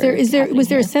 Yeah, was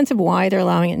there a sense of why they're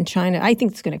allowing it in China? I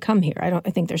think it's going to come here. I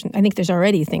think there's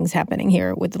already things happening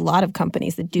here with a lot of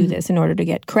companies that do this in order to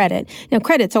get credit. Now,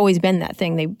 credit's always been that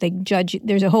thing. They judge.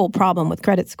 There's a whole problem with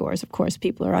credit scores. Of course,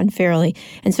 people are unfairly,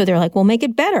 and so they're like, "We'll make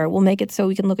it better. We'll make it so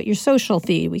we can look at your social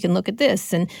feed. We can look at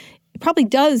this." And it probably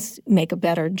does make a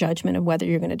better judgment of whether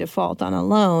you're going to default on a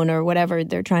loan or whatever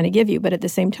they're trying to give you. But at the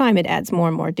same time, it adds more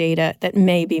and more data that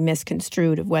may be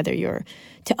misconstrued of whether you're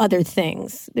to other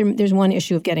things. There's one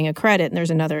issue of getting a credit, and there's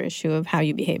another issue of how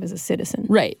you behave as a citizen.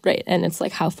 Right. And it's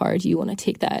how far do you want to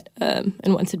take that?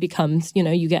 And once it becomes,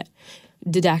 you get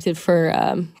deducted for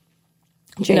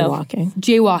Jaywalking.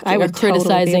 Jaywalking or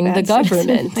criticizing the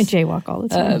government. I jaywalk all the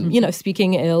time.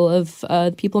 Speaking ill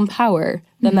of people in power,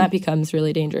 then that becomes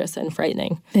really dangerous and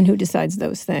frightening. And who decides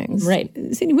those things? Right.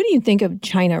 Cindy, what do you think of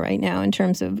China right now in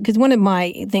terms of, because one of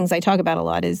my things I talk about a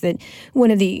lot is that when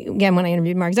I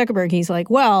interviewed Mark Zuckerberg, he's like,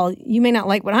 well, you may not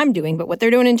like what I'm doing, but what they're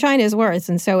doing in China is worse.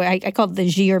 And so I call it the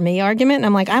Xi or me argument. And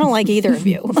I'm like, I don't like either of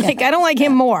you. I don't like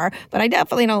him more, but I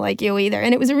definitely don't like you either.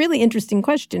 And it was a really interesting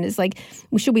question. It's like,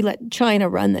 should we let China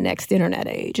run the next internet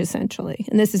age, essentially?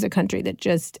 And this is a country that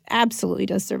just absolutely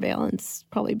does surveillance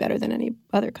probably better than any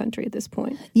other country at this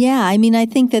point. Yeah, I mean, I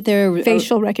think that there are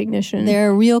facial recognition. There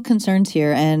are real concerns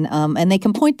here, and they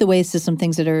can point the ways to some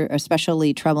things that are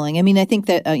especially troubling. I mean, I think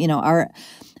that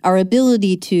our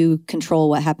ability to control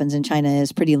what happens in China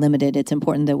is pretty limited. It's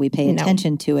important that we pay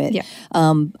attention to it. Yeah.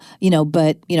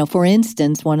 But for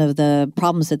instance, one of the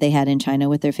problems that they had in China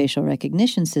with their facial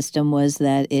recognition system was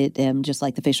that it, just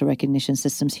like the facial recognition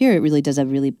systems here, it really does a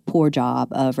really poor job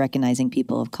of recognizing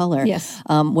people of color. Yes.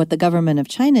 What the government of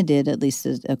China did, at least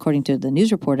according to the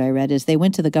news report I read, is they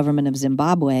went to the government of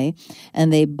Zimbabwe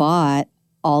and they bought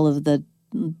all of the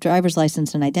driver's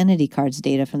license and identity cards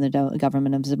data from the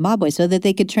government of Zimbabwe so that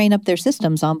they could train up their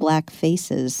systems on black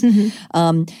faces.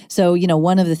 So,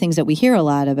 one of the things that we hear a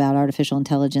lot about artificial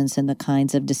intelligence and the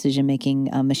kinds of decision-making,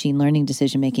 machine learning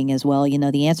decision-making as well,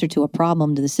 the answer to a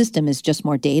problem to the system is just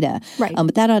more data. Right.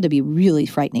 But that ought to be really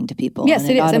frightening to people. Yes,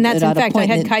 it is. And that's, in fact, I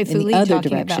had Kai-Fu Lee talking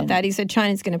direction. about that. He said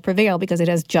China's going to prevail because it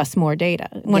has just more data.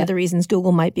 One of the reasons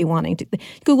Google might be wanting to,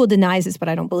 Google denies this, but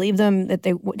I don't believe them, that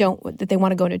they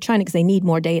want to go to China because they need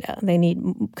more data.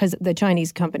 Because the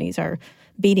Chinese companies are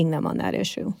beating them on that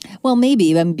issue. Well,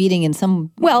 maybe I'm beating in some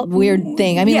weird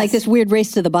thing. I mean, like this weird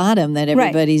race to the bottom that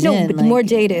everybody's in. But more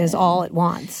data is all it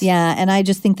wants. Yeah, and I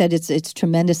just think that it's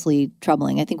tremendously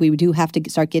troubling. I think we do have to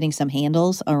start getting some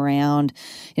handles around,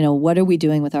 what are we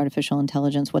doing with artificial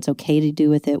intelligence? What's okay to do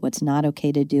with it? What's not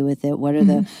okay to do with it? What are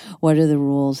the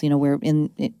rules? We're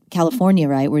in California,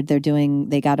 right, where they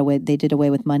did away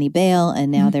with money bail,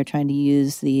 and now they're trying to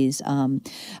use these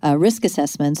risk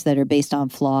assessments that are based on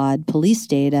flawed police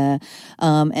data,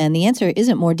 and the answer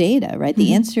isn't more data, right?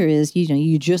 The answer is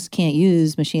you just can't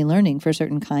use machine learning for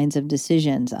certain kinds of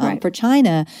decisions. For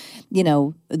China,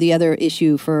 the other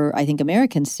issue for I think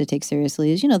Americans to take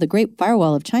seriously is the Great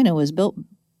Firewall of China was built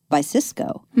by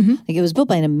Cisco. Like it was built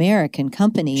by an American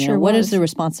company. Sure what is the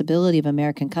responsibility of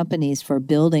American companies for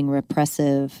building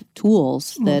repressive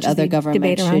tools that other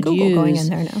governments should Google use? Going in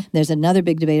there now. There's another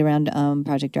big debate around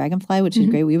Project Dragonfly, which is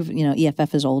great.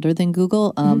 EFF is older than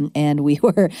Google, and we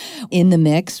were in the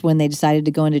mix when they decided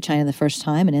to go into China the first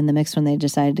time, and in the mix when they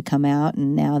decided to come out.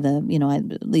 And now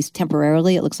at least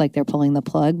temporarily, it looks like they're pulling the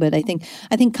plug. But I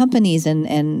think companies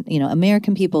and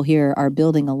American people here are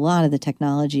building a lot of the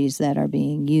technologies that are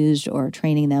being used or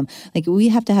training them. Like we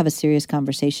have to have a serious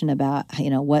conversation about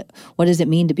what does it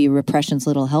mean to be repression's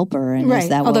little helper, and is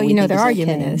that although what their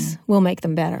argument is we'll make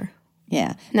them better.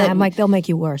 Yeah, no, I'm like they'll make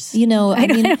you worse.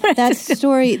 That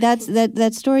story.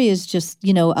 That story is just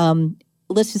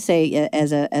let's just say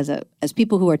as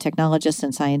people who are technologists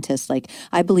and scientists, like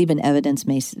I believe in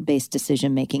evidence-based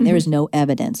decision making. There is no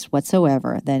evidence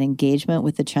whatsoever that engagement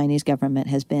with the Chinese government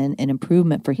has been an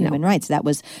improvement for human rights. That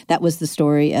was the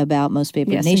story about Most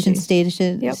Favored Nation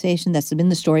station. That's been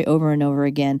the story over and over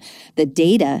again. The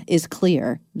data is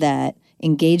clear that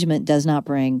engagement does not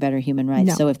bring better human rights.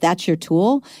 No. So if that's your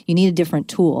tool, you need a different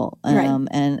tool.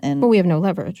 But we have no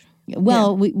leverage.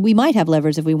 Well, we might have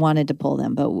levers if we wanted to pull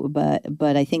them,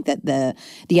 but I think that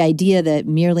the idea that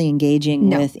merely engaging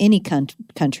with any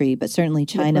country, but certainly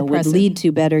China, would lead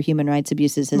to better human rights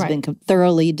abuses has been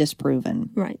thoroughly disproven.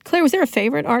 Right, Claire, was there a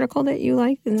favorite article that you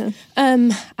liked in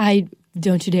the?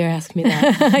 Don't you dare ask me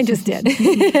that. I just did. Is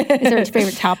there a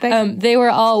favorite topic? They were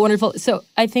all wonderful. So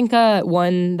I think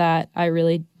one that I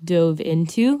really dove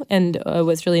into and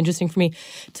was really interesting for me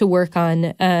to work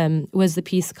on was the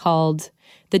piece called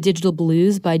The Digital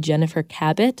Blues by Jennifer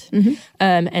Cabot.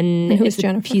 And who is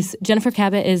Jennifer? Jennifer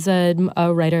Cabot is a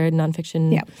writer, a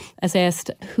nonfiction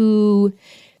essayist who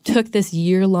took this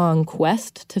year-long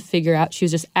quest to figure out, she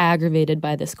was just aggravated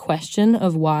by this question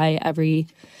of why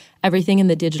everything in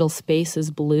the digital space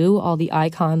is blue. All the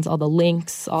icons, all the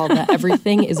links, all the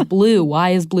everything is blue. Why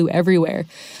is blue everywhere?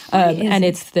 And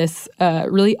it's this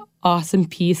really awesome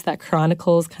piece that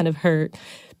chronicles kind of her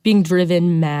being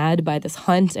driven mad by this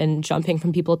hunt and jumping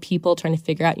from people to people, trying to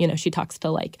figure out, she talks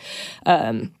to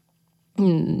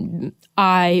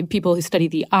people who study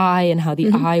the eye and how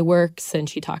the eye works, and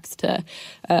she talks to,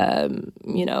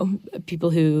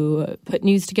 people who put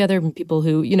news together, and people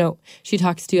who, she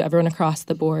talks to everyone across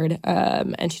the board,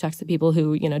 and she talks to people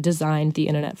who, designed the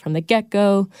internet from the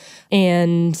get-go,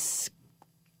 and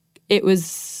it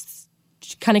was,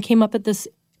 she kind of came up at this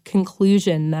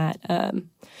conclusion that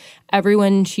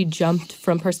everyone she jumped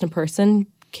from person to person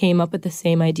came up with the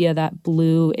same idea that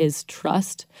blue is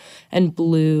trust and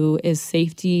blue is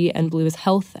safety and blue is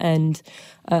health, and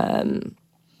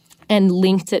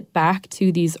linked it back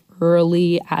to these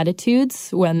early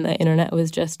attitudes when the internet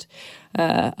was just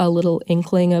a little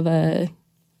inkling of an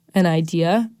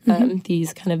idea.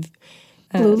 These kind of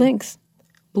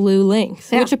blue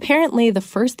links, which apparently the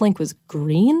first link was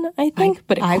green, I think,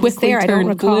 but it quickly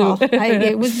turned blue.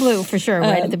 It was blue for sure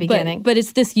right at the beginning. But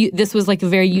it's this was like a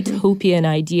very utopian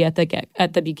idea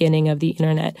at the beginning of the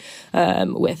internet,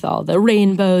 with all the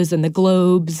rainbows and the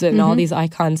globes and all these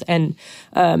icons, and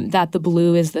that the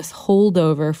blue is this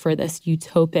holdover for this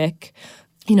utopic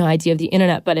idea of the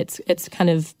internet, but it's kind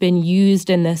of been used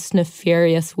in this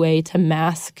nefarious way to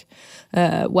mask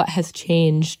what has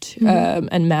changed,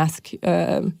 and mask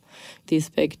these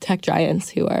big tech giants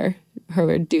who are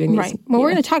doing these. Right. Well,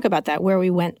 we're going to talk about that, where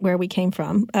we came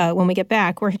from, when we get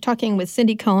back. We're talking with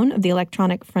Cindy Cohn of the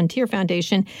Electronic Frontier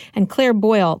Foundation and Claire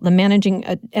Boyle, the managing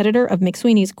editor of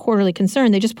McSweeney's Quarterly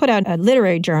Concern. They just put out a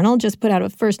literary journal, just put out a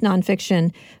first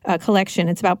nonfiction collection.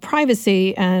 It's about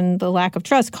privacy and the lack of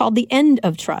trust, called The End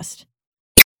of Trust.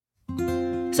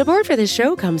 Support for this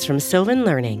show comes from Sylvan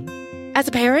Learning. As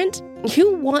a parent,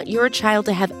 you want your child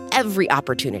to have every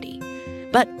opportunity.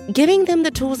 But giving them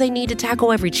the tools they need to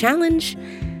tackle every challenge,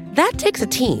 that takes a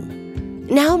team.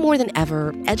 Now more than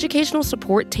ever, educational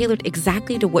support tailored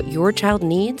exactly to what your child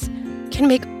needs can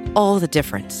make all the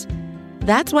difference.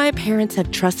 That's why parents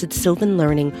have trusted Sylvan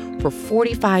Learning for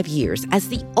 45 years as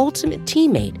the ultimate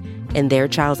teammate in their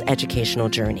child's educational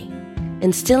journey,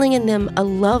 instilling in them a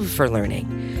love for learning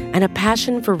and a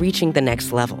passion for reaching the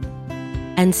next level.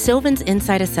 And Sylvan's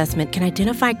Insight Assessment can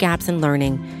identify gaps in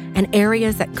learning and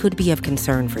areas that could be of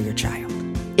concern for your child.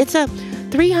 It's a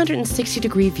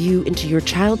 360-degree view into your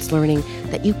child's learning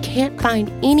that you can't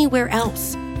find anywhere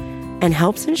else, and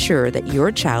helps ensure that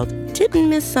your child didn't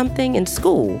miss something in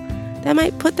school that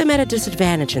might put them at a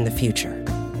disadvantage in the future.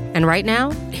 And right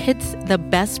now, it's the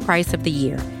best price of the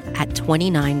year at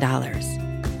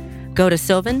 $29. Go to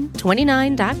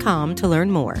sylvan29.com to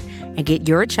learn more and get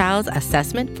your child's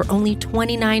assessment for only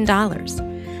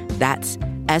 $29. That's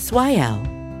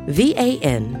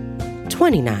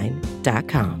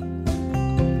SYLVAN29.com.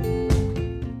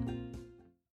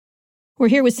 We're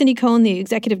here with Cindy Cohn, the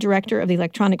executive director of the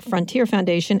Electronic Frontier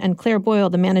Foundation, and Claire Boyle,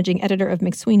 the managing editor of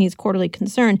McSweeney's Quarterly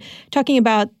Concern, talking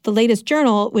about the latest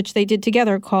journal, which they did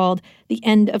together, called The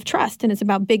End of Trust, and it's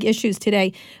about big issues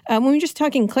today. When we were just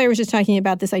talking, Claire was just talking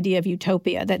about this idea of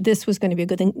utopia, that this was going to be a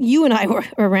good thing. You and I were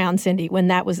around, Cindy, when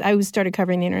I started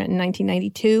covering the internet in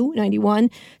 1992,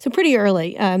 91, so pretty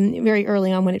early, very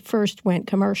early on when it first went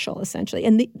commercial, essentially.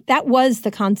 And that was the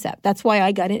concept. That's why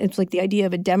I got it. It's like the idea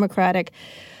of a democratic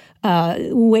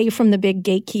away from the big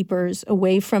gatekeepers,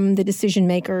 away from the decision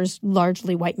makers,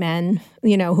 largely white men,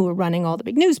 who are running all the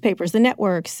big newspapers, the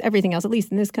networks, everything else, at least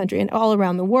in this country and all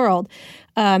around the world.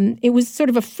 It was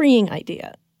sort of a freeing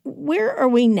idea. Where are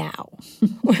we now?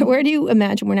 Where do you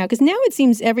imagine we're now? Because now it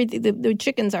seems the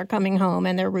chickens are coming home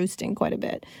and they're roosting quite a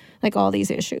bit, like all these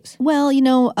issues. Well,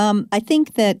 I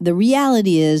think that the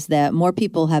reality is that more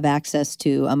people have access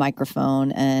to a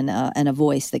microphone and a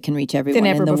voice that can reach everyone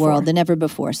in the world than ever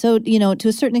before. So, to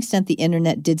a certain extent, the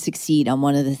internet did succeed on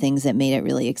one of the things that made it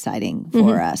really exciting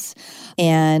for us.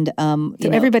 And so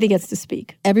everybody gets to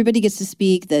speak. Everybody gets to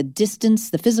speak. The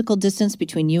distance, the physical distance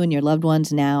between you and your loved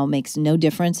ones now makes no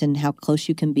difference in how close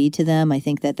you can be to them. I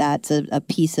think that that's a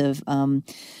piece of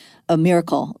a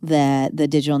miracle that the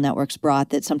digital networks brought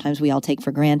that sometimes we all take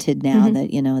for granted now,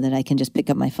 that, that I can just pick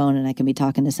up my phone and I can be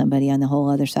talking to somebody on the whole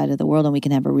other side of the world and we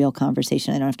can have a real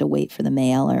conversation. I don't have to wait for the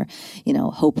mail or,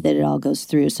 hope that it all goes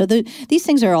through. So these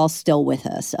things are all still with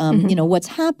us. What's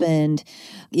happened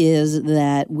is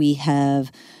that we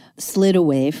have slid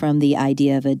away from the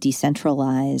idea of a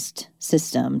decentralized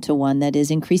system to one that is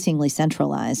increasingly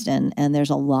centralized, and there's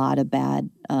a lot of bad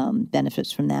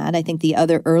benefits from that. I think the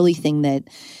other early thing that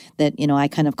I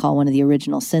kind of call one of the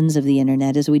original sins of the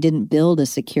internet is we didn't build a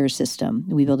secure system.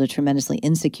 We built a tremendously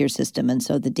insecure system, and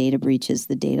so the data breaches,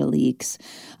 the data leaks,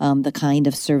 the kind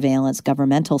of surveillance,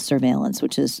 governmental surveillance,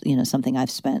 which is something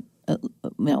I've spent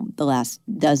the last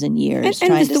dozen years.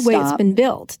 And just the way it's been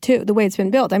built, too. The way it's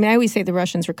been built. I mean, I always say the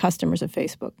Russians were customers of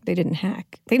Facebook. They didn't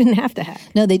hack. They didn't have to hack.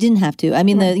 No, they didn't have to. I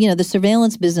mean, the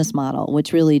surveillance business model,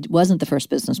 which really wasn't the first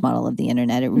business model of the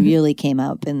internet. It really came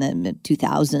up in the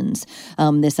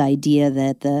 2000s. This idea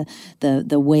that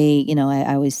the way,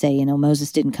 I always say,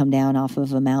 Moses didn't come down off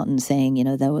of a mountain saying,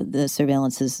 the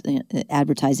surveillance is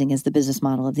advertising is the business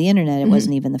model of the internet. It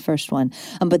wasn't even the first one.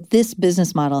 But this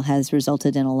business model has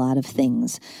resulted in a lot of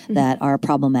things that are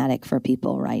problematic for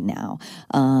people right now.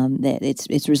 That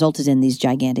it's resulted in these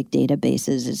gigantic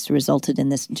databases. It's resulted in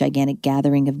this gigantic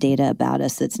gathering of data about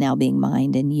us that's now being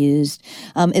mined and used.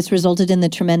 It's resulted in the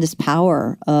tremendous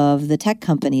power of the tech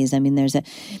companies. I mean, there's a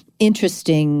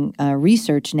interesting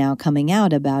research now coming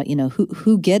out about,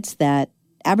 who gets that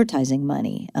advertising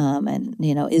money, and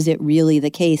is it really the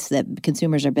case that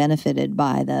consumers are benefited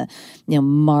by the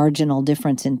marginal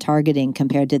difference in targeting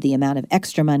compared to the amount of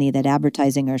extra money that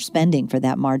advertising are spending for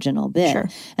that marginal bit? Sure.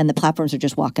 And the platforms are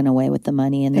just walking away with the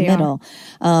money in the middle.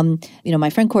 My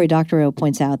friend Cory Doctorow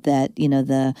points out that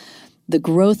the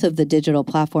growth of the digital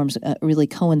platforms really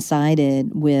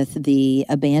coincided with the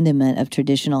abandonment of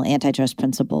traditional antitrust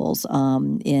principles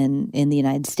in the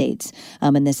United States.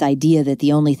 And this idea that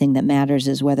the only thing that matters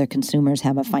is whether consumers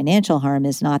have a financial harm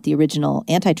is not the original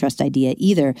antitrust idea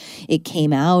either. It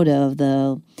came out of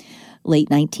the late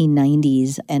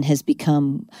 1990s and has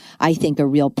become, I think, a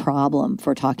real problem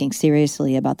for talking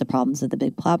seriously about the problems of the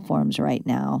big platforms right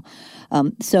now.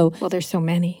 Well, there's so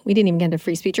many. We didn't even get into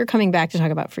free speech. You're coming back to talk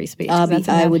about free speech.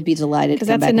 I would be delighted to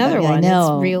come back. Because that's another one.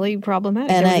 It's really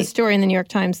problematic. And there was a story in the New York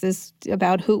Times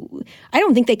about I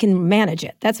don't think they can manage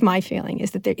it. That's my feeling,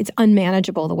 is that it's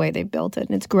unmanageable the way they've built it.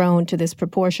 And it's grown to this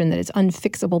proportion that it's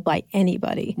unfixable by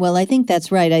anybody. Well, I think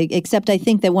that's right. Except I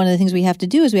think that one of the things we have to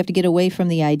do is we have to get away from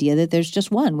the idea that there's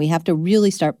just one. We have to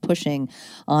really start pushing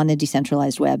on a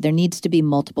decentralized web. There needs to be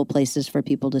multiple places for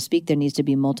people to speak. There needs to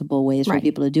be multiple ways for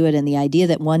people to do it. And the idea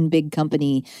that one big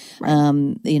company,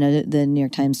 the New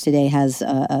York Times today has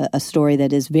a story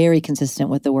that is very consistent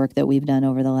with the work that we've done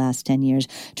over the last 10 years,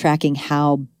 tracking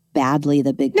how badly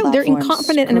the big platforms they're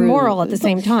incompetent and immoral at the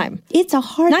same time. It's a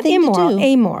hard thing to do. Not immoral,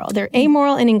 amoral. They're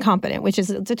amoral and incompetent, which is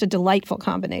such a delightful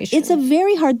combination. It's a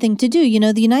very hard thing to do.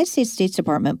 The United States State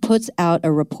Department puts out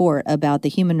a report about the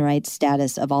human rights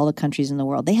status of all the countries in the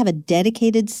world. They have a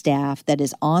dedicated staff that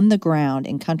is on the ground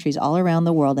in countries all around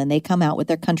the world, and they come out with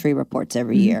their country reports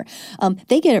every year.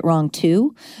 They get it wrong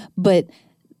too, but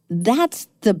that's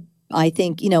I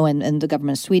think, and the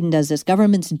government of Sweden does this.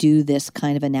 Governments do this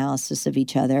kind of analysis of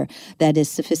each other that is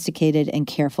sophisticated and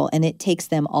careful. And it takes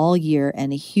them all year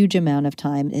and a huge amount of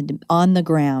time on the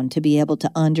ground to be able to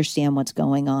understand what's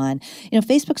going on.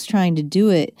 Facebook's trying to do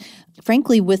it,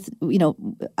 frankly, with,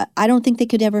 I don't think they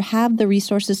could ever have the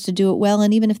resources to do it well.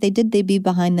 And even if they did, they'd be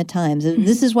behind the times.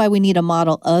 This is why we need a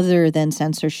model other than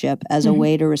censorship as a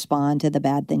way to respond to the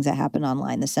bad things that happen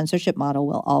online. The censorship model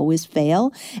will always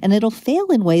fail, and it'll fail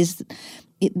in ways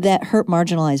that hurt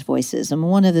marginalized voices. And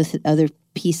one of the other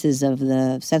pieces of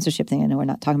the censorship thing, I know we're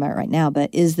not talking about it right now, but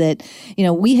is that,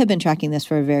 we have been tracking this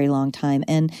for a very long time.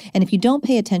 And if you don't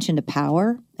pay attention to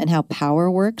power and how power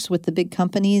works with the big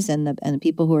companies and the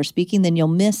people who are speaking, then you'll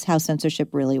miss how censorship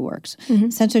really works.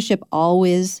 Censorship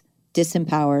always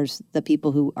disempowers the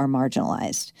people who are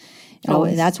marginalized.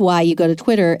 And that's why you go to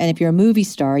Twitter, and if you're a movie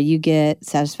star, you get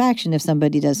satisfaction if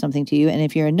somebody does something to you, and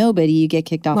if you're a nobody, you get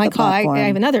kicked off the platform. I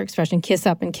have another expression: kiss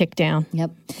up and kick down.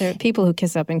 Yep, there are people who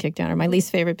kiss up and kick down are my least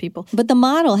favorite people. But the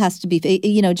model has to be,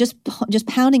 just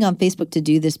pounding on Facebook to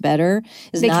do this better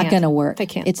is not going to work. They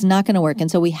can't. It's not going to work,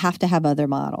 and so we have to have other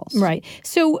models. Right.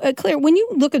 So, Claire, when you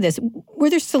look at this,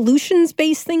 were there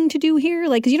solutions-based thing to do here?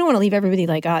 Because you don't want to leave everybody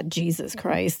like, Jesus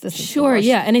Christ, this is Sure,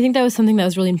 yeah. And I think that was something that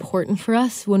was really important for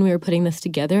us when we were putting this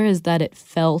together, is that it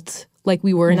felt like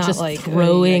we weren't just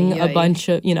throwing a bunch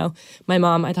of,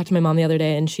 I talked to my mom the other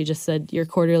day and she just said, your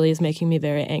quarterly is making me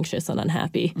very anxious and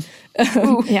unhappy.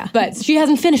 But she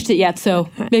hasn't finished it yet, so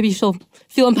maybe she'll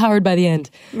feel empowered by the end.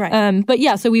 Right. But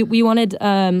yeah, so we wanted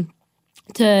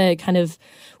to kind of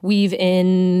weave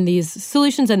in these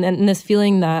solutions and this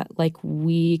feeling that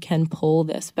we can pull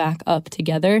this back up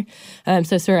together.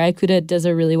 So Sarai Kuda does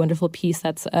a really wonderful piece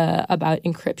that's about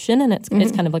encryption, and it's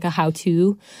kind of like a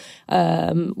how-to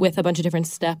with a bunch of different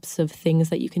steps of things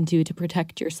that you can do to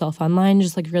protect yourself online,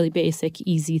 just really basic,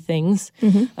 easy things.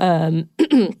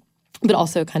 But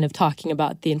also kind of talking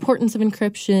about the importance of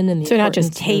encryption and the not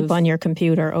just tape on your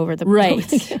computer over the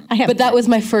right. But that was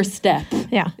my first step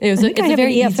It was. It's a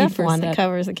very easy EFF first one step. that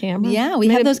covers the camera. Yeah, we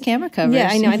have those camera covers. Yeah,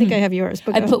 I know. I think I have yours.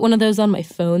 But I put one of those on my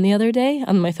phone the other day,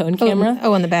 on my phone camera.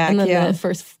 Oh, on the back, And then yeah. the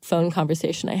first phone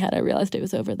conversation I had, I realized it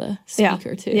was over the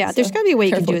speaker, too. Yeah, So there's got to be a way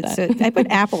you can careful do with it.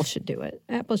 But Apple should do it.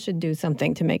 Apple should do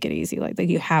something to make it easy. Like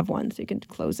you have one, so you can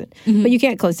close it. Mm-hmm. But you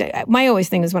can't close it. My always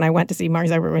thing is when I went to see Mark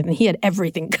Zuckerberg and he had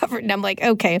everything covered. And I'm like,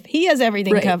 okay, if he has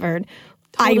everything covered,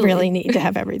 I really need to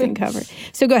have everything covered.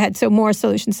 So go ahead. So more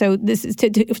solutions. So this is to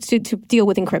deal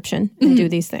with encryption and do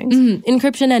these things.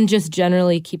 Encryption and just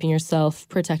generally keeping yourself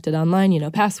protected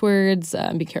online. Passwords.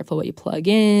 Be careful what you plug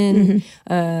in.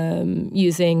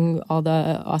 Using all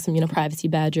the awesome, Privacy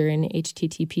Badger and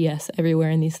HTTPS everywhere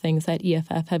in these things that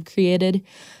EFF have created.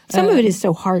 Some of it is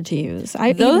so hard to use.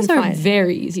 Those are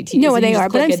very easy to use. No, they You are.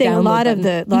 just But I'm click a saying a lot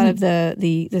download of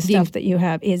button. the stuff that you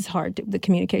have is hard. The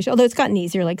communication, although it's gotten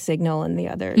easier, like Signal and the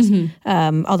others.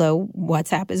 Although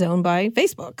WhatsApp is owned by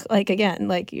Facebook.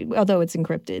 Although it's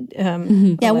encrypted.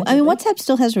 WhatsApp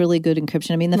still has really good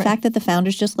encryption. I mean, the fact that the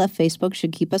founders just left Facebook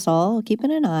should keep us all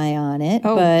keeping an eye on it.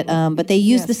 But they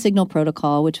use the Signal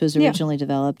protocol, which was originally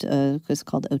developed. It's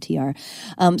called OTR.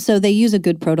 So they use a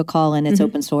good protocol, and it's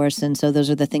open source, and so those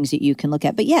are the things that you can look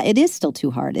at. But yeah, it is still too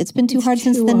hard. It's been too hard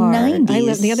since the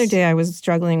 90s. The other day I was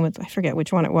struggling with, I forget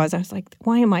which one it was. I was like,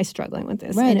 why am I struggling with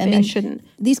this? Right. I shouldn't.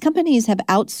 These companies have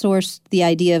outsourced the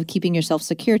idea of keeping yourself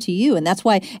secure to you. And that's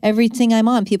why everything I'm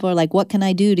on, people are like, what can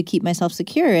I do to keep myself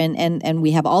secure? And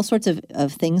we have all sorts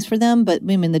of things for them. But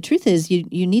I mean, the truth is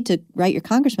you need to write your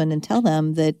congressman and tell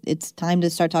them that it's time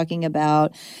to start talking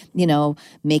about,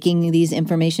 making these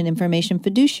information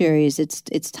fiduciaries.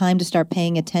 It's time to start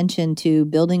paying attention to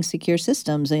building secure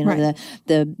systems.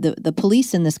 The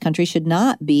police in this country should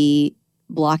not be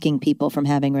blocking people from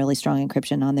having really strong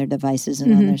encryption on their devices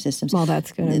and on their systems. Well,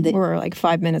 that's good. We're like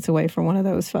 5 minutes away from one of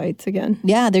those fights again.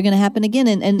 Yeah, they're going to happen again.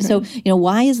 And so,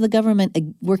 why is the government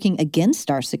working against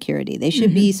our security? They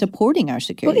should be supporting our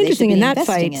security. Well, interesting, in that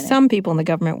fight, some people in the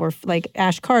government were, like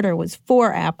Ash Carter was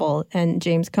for Apple and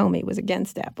James Comey was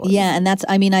against Apple. Yeah, and that's,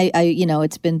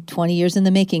 it's been 20 years in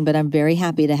the making, but I'm very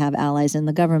happy to have allies in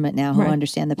the government now who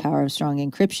understand the power of strong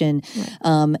encryption.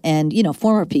 And,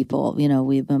 former people,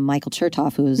 we've Michael Chertoff,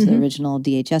 who is the original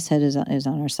DHS head, is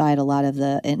on our side. A lot of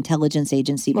the intelligence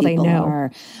agency people they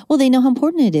know how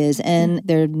important it is, and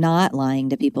they're not lying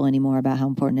to people anymore about how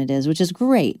important it is, which is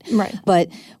great. Right. But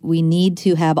we need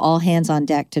to have all hands on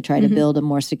deck to try to build a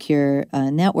more secure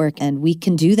network, and we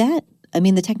can do that. I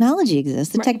mean, the technology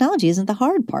exists. The technology isn't the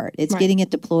hard part. It's getting it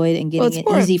deployed and getting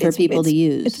it easy for people to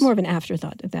use. It's more of an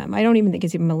afterthought to them. I don't even think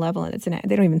it's even malevolent.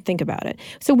 They don't even think about it.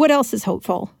 So what else is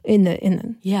hopeful in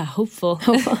the Yeah, hopeful.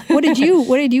 What did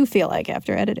you feel like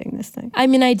after editing this thing? I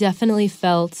mean, I definitely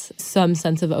felt some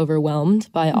sense of overwhelmed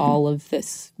by all of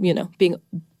this, being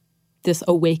this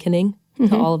awakening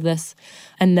to all of this.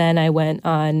 And then I went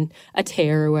on a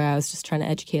tear where I was just trying to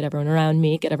educate everyone around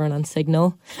me, get everyone on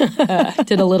Signal.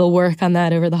 Did a little work on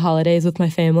that over the holidays with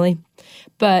my family.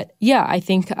 But yeah, I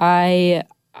think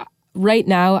right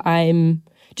now I'm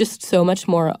just so much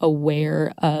more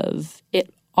aware of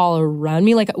it all around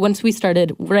me. Like when we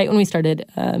started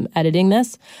editing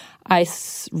this, I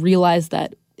realized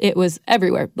that it was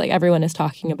everywhere. Like everyone is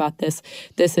talking about this.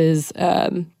 This is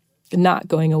not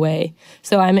going away.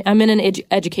 So I'm in an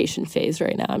education phase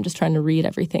right now. I'm just trying to read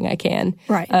everything I can.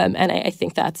 Right. And I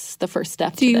think that's the first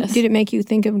step to this. Did it make you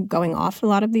think of going off a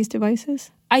lot of these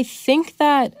devices? I think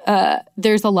that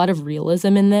there's a lot of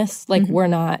realism in this. Like we're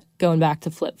not going back to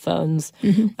flip phones.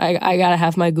 I got to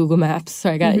have my Google Maps.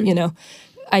 So I got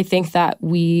I think that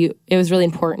it was really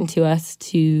important to us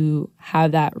to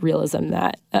have that realism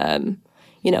that,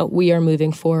 we are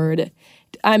moving forward.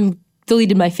 I'm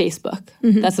deleted my Facebook.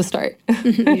 That's a start.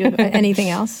 Anything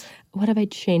else? What have I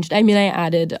changed? I mean, I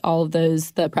added all of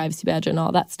those, the privacy badge and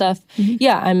all that stuff.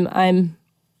 Yeah, I'm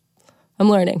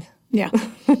learning. Yeah.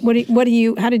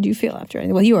 How did you feel after it?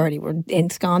 Well, you already were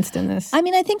ensconced in this. I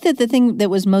mean, I think that the thing that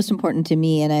was most important to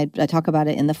me, and I talk about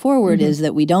it in the foreword, is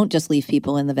that we don't just leave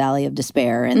people in the valley of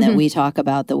despair, and that we talk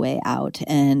about the way out.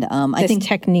 And I think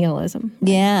technialism.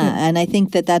 Yeah, and I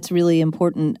think that that's really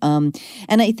important. And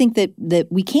I think that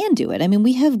we can do it. I mean,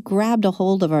 we have grabbed a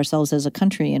hold of ourselves as a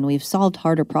country, and we've solved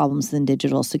harder problems than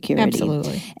digital security.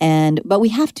 Absolutely. But we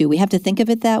have to think of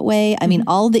it that way. I mean,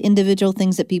 all the individual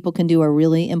things that people can do are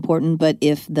really important. important, but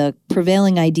if the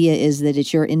prevailing idea is that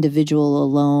it's your individual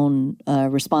alone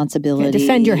responsibility.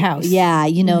 Defend your house. Yeah,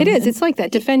 It is. It's like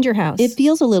that. Defend your house. It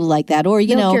feels a little like that. Or,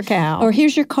 Milk your cow. or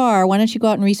here's your car. Why don't you go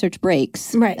out and research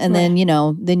brakes? Right. And then,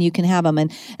 then you can have them.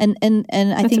 And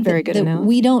I think that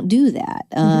we don't do that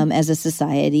as a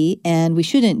society, and we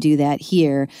shouldn't do that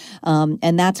here.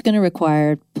 And that's going to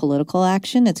require political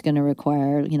action. It's going to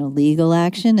require, legal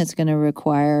action. It's going to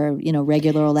require,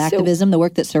 regular old activism, the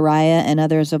work that Soraya and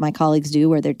others of my colleagues do,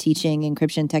 where they're teaching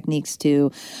encryption techniques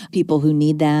to people who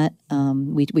need that.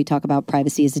 We talk about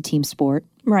privacy as a team sport.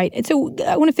 Right. And so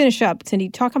I want to finish up, Cindy,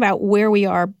 talk about where we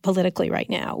are politically right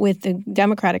now with the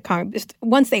Democratic Congress.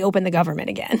 Once they open the government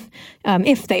again,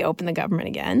 if they open the government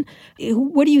again,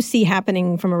 what do you see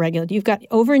happening from a regulator? You've got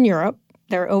over in Europe,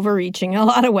 they're overreaching in a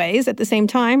lot of ways. At the same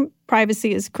time,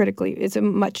 privacy is it's a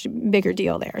much bigger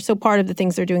deal there. So part of the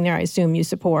things they're doing there, I assume you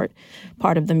support.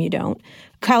 Part of them you don't.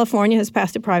 California has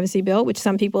passed a privacy bill, which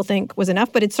some people think was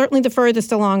enough, but it's certainly the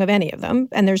furthest along of any of them.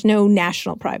 And there's no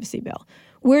national privacy bill.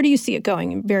 Where do you see it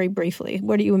going, very briefly?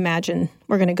 Where do you imagine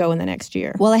we're going to go in the next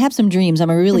year? Well, I have some dreams. I'm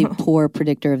a really poor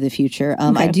predictor of the future.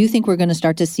 I do think we're going to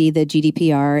start to see the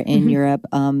GDPR in Europe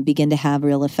begin to have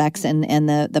real effects. And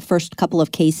the first couple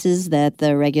of cases that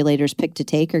the regulators pick to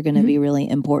take are going to be really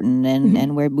important.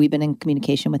 And we've been in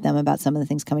communication with them about some of the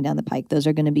things coming down the pike. Those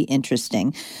are going to be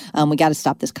interesting. We got to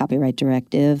stop this copyright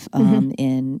directive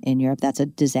in Europe. That's a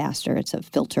disaster. It's a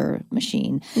filter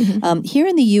machine. Here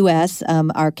in the U.S.,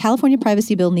 our California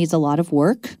privacy bill needs a lot of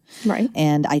work. Right.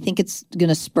 And I think it's going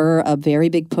to spur a very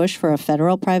big push for a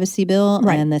federal privacy bill.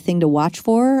 Right. And the thing to watch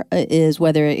for is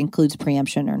whether it includes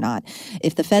preemption or not.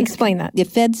 If the feds explain that.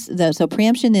 So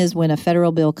preemption is when a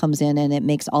federal bill comes in and it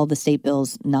makes all the state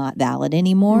bills not valid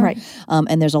anymore. Right.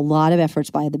 And there's a lot of efforts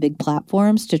by the big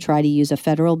platforms to try to use a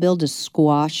federal bill to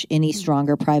squash any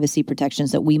stronger privacy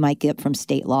protections that we might get from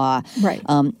state law. Right.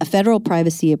 A federal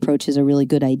privacy approach is a really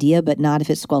good idea, but not if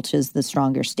it squelches the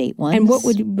stronger state ones. And what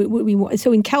would we want?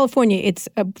 So in California, it's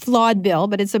a flawed bill,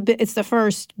 but it's the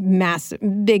first massive,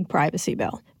 big privacy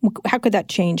bill. How could that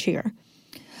change here?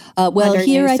 Well,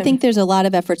 here I think there's a lot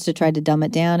of efforts to try to dumb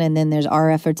it down, and then there's our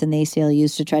efforts in the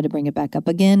ACLUs to try to bring it back up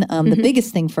again. The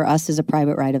biggest thing for us is a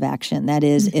private right of action. That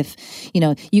is, if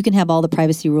you can have all the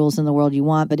privacy rules in the world you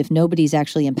want, but if nobody's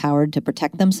actually empowered to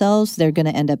protect themselves, they're going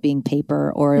to end up being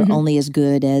paper or only as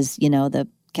good as the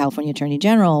California Attorney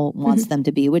General wants them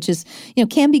to be, which is,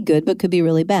 can be good, but could be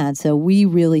really bad. So we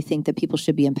really think that people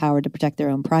should be empowered to protect their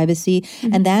own privacy.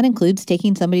 And that includes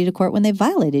taking somebody to court when they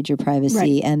violated your privacy.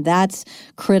 Right. And that's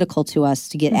critical to us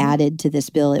to get added to this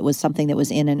bill. It was something that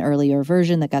was in an earlier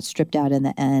version that got stripped out in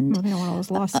the end. Well, they don't want all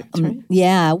those lawsuits, right?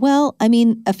 Yeah. Well, I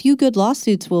mean, a few good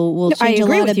lawsuits will change a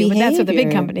lot of behavior. But that's what the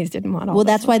big companies didn't want. Well,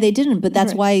 that's why they didn't. But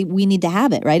that's why we need to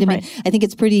have it, right? I mean, I think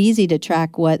it's pretty easy to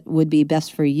track what would be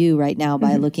best for you right now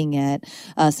by looking at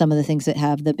some of the things that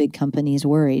have the big companies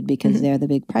worried because they're the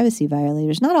big privacy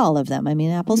violators. Not all of them. I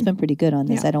mean, Apple's been pretty good on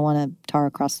this. I don't want to tar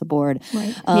across the board.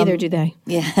 Right. Neither do they.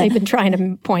 Yeah. They've been trying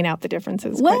to point out the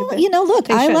differences. Well, look,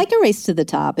 I like a race to the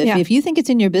top. If you think it's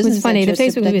in your business, it's funny. The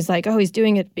Facebook was like, "Oh, he's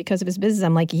doing it because of his business."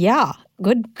 I'm like, "Yeah,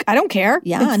 good. I don't care."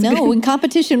 Yeah, no. When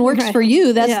competition works for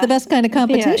you, that's the best kind of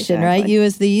competition, right? You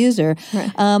as the user.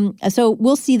 Right. So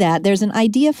we'll see that. There's an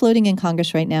idea floating in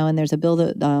Congress right now, and there's a bill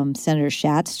that Senator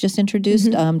Schatz just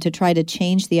introduced to try to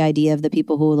change the idea of the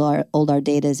people who hold our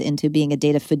data into being a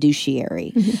data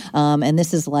fiduciary. And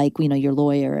this is like, your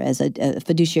lawyer as a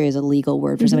fiduciary is a legal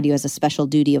word for somebody who has a special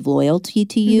duty of loyalty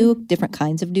to you, different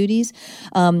kinds of duties.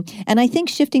 And I think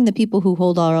shifting the people who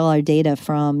hold all our data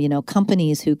from,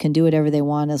 companies who can do whatever they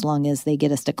want as long as they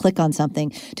get us to click on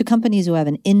something to companies who have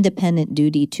an independent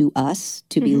duty to us,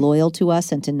 to be loyal to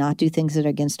us and to not do things that are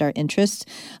against our interests,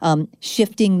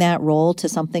 shifting that role to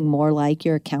something more like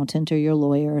your accountant or your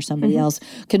lawyer or somebody else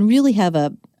can really have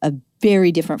a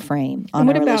very different frame on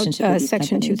our relationship with these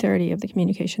Section companies. 230 of the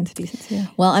Communications Decency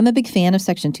Act? Well, I'm a big fan of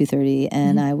Section 230,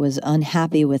 and I was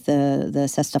unhappy with the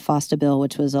SESTA-FOSTA bill,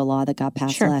 which was a law that got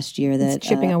passed last year. It's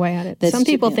chipping away at it. Some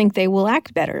people think they will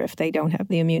act better if they don't have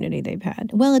the immunity they've had.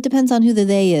 Well, it depends on who the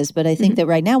they is, but I think that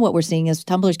right now what we're seeing is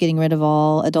Tumblr's getting rid of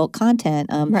all adult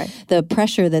content. The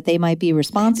pressure that they might be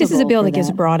responsible This is a bill for that gives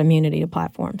broad immunity to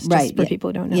platforms, just for people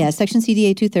who don't know. Yeah, Section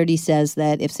CDA 230 says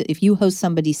that if you host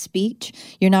somebody's speech,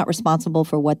 you're not responsible responsible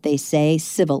for what they say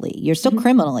civilly. You're still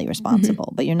criminally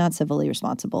responsible, but you're not civilly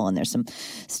responsible. And there's some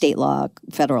state law,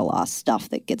 federal law stuff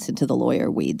that gets into the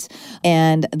lawyer weeds.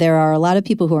 And there are a lot of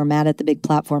people who are mad at the big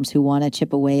platforms who want to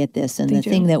chip away at this. And the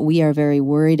thing that we are very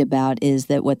worried about is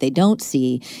that what they don't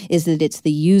see is that it's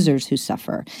the users who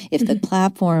suffer. If the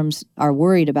platforms are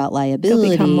worried about liability,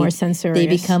 they'll become more censorious. They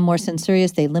become more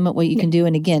censorious. They limit what you can do.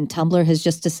 And again, Tumblr has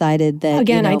just decided that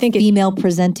I think female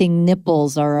presenting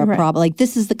nipples are a problem. Like,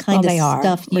 this is the kind of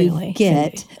stuff you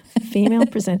get. Cindy. Female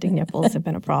presenting nipples have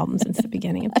been a problem since the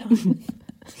beginning of time.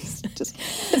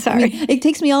 Sorry. It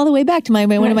takes me all the way back to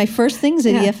one of my first things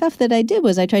at EFF that I did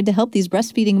was I tried to help these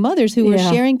breastfeeding mothers who were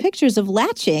sharing pictures of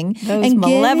latching. Those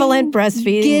malevolent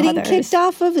breastfeeding mothers. Getting kicked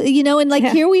off of,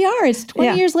 here we are. It's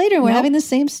 20 years later and we're having the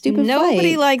same stupid fight.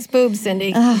 Nobody likes boobs,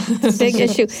 Cindy. Big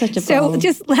issue. Such a problem. So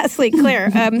just lastly, Claire,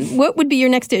 what would be your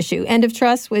next issue? End of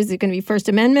trust? Was it going to be First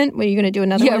Amendment? Were you going to do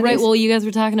another one? Yeah, right. Well, you guys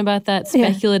were talking about that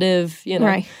speculative,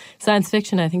 science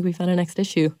fiction. I think we found our next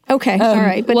issue. Okay, all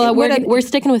right. But we're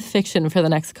sticking with fiction for the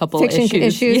next couple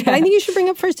issues. Yeah. But I think you should bring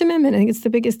up First Amendment. I think it's the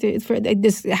biggest for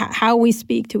this how we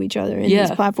speak to each other in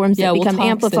these platforms that become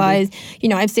amplified.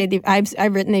 Cindy.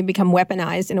 I've written they become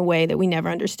weaponized in a way that we never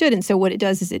understood. And so what it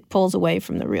does is it pulls away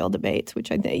from the real debates,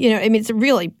 which I think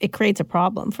it creates a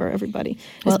problem for everybody,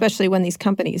 especially when these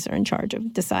companies are in charge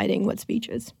of deciding what speech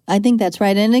is. I think that's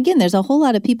right. And again, there's a whole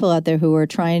lot of people out there who are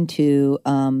trying to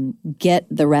get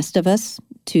the rest of us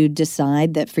to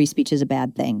decide that free speech is a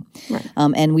bad thing. Right.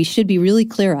 And we should be really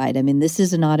clear-eyed. I mean, this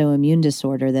is an autoimmune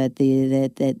disorder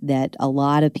that a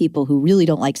lot of people who really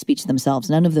don't like speech themselves,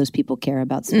 none of those people care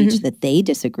about speech that they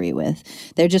disagree with.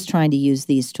 They're just trying to use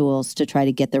these tools to try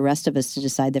to get the rest of us to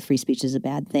decide that free speech is a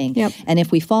bad thing. Yep. And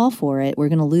if we fall for it, we're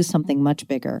going to lose something much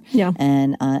bigger. Yeah.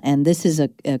 And this is a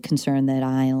concern that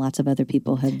I and lots of other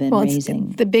people have been raising.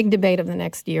 The big debate of the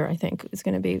next year, I think, is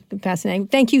going to be fascinating.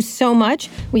 Thank you so much.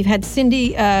 We've had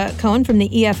Cindy Cohn from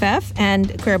the EFF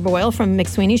and Claire Boyle from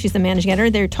McSweeney's. She's the managing editor.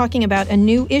 They're talking about a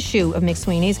new issue of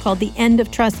McSweeney's called The End of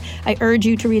Trust. I urge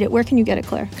you to read it. Where can you get it,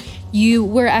 Claire?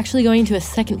 We're actually going to a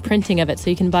second printing of it, so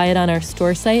you can buy it on our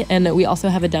store site, and we also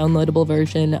have a downloadable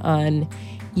version on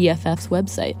EFF's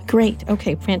website. Great.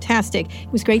 Okay, fantastic.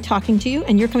 It was great talking to you,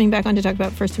 and you're coming back on to talk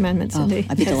about First Amendment, Cindy.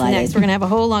 I'd be delighted. Next. We're going to have a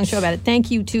whole long show about it. Thank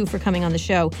you, too, for coming on the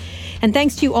show. And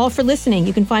thanks to you all for listening.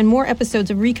 You can find more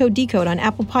episodes of Recode Decode on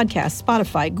Apple Podcasts,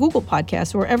 Spotify, Google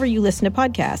Podcasts, or wherever you listen to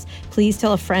podcasts. Please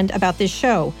tell a friend about this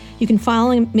show. You can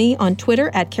follow me on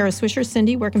Twitter at Kara Swisher.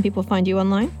 Cindy, where can people find you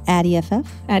online? At EFF.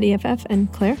 At EFF. And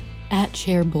Claire? At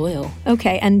Chair Boyle.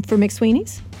 Okay, and for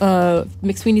McSweeney's?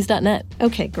 McSweeney's.net.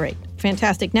 Okay, great.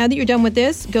 Fantastic. Now that you're done with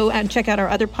this, go and check out our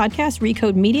other podcasts,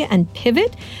 Recode Media and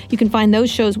Pivot. You can find those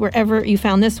shows wherever you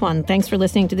found this one. Thanks for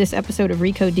listening to this episode of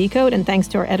Recode Decode, and thanks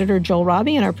to our editor, Joel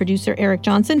Robbie, and our producer, Eric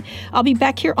Johnson. I'll be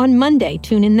back here on Monday.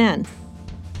 Tune in then.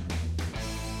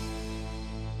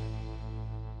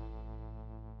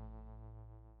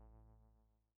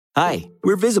 Hi,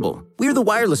 we're Visible. We're the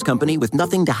wireless company with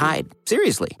nothing to hide.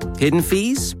 Seriously. Hidden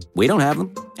fees? We don't have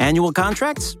them. Annual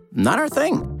contracts? Not our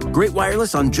thing. Great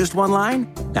wireless on just one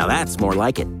line? Now that's more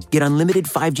like it. Get unlimited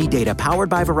 5G data powered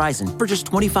by Verizon for just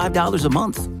 $25 a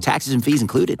month. Taxes and fees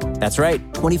included. That's right,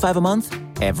 $25 a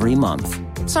month, every month.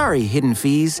 Sorry, hidden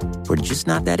fees. We're just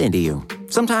not that into you.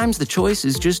 Sometimes the choice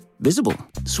is just Visible.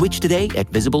 Switch today at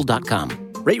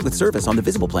Visible.com. Rate with service on the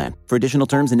Visible plan. For additional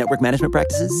terms and network management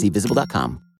practices, see Visible.com.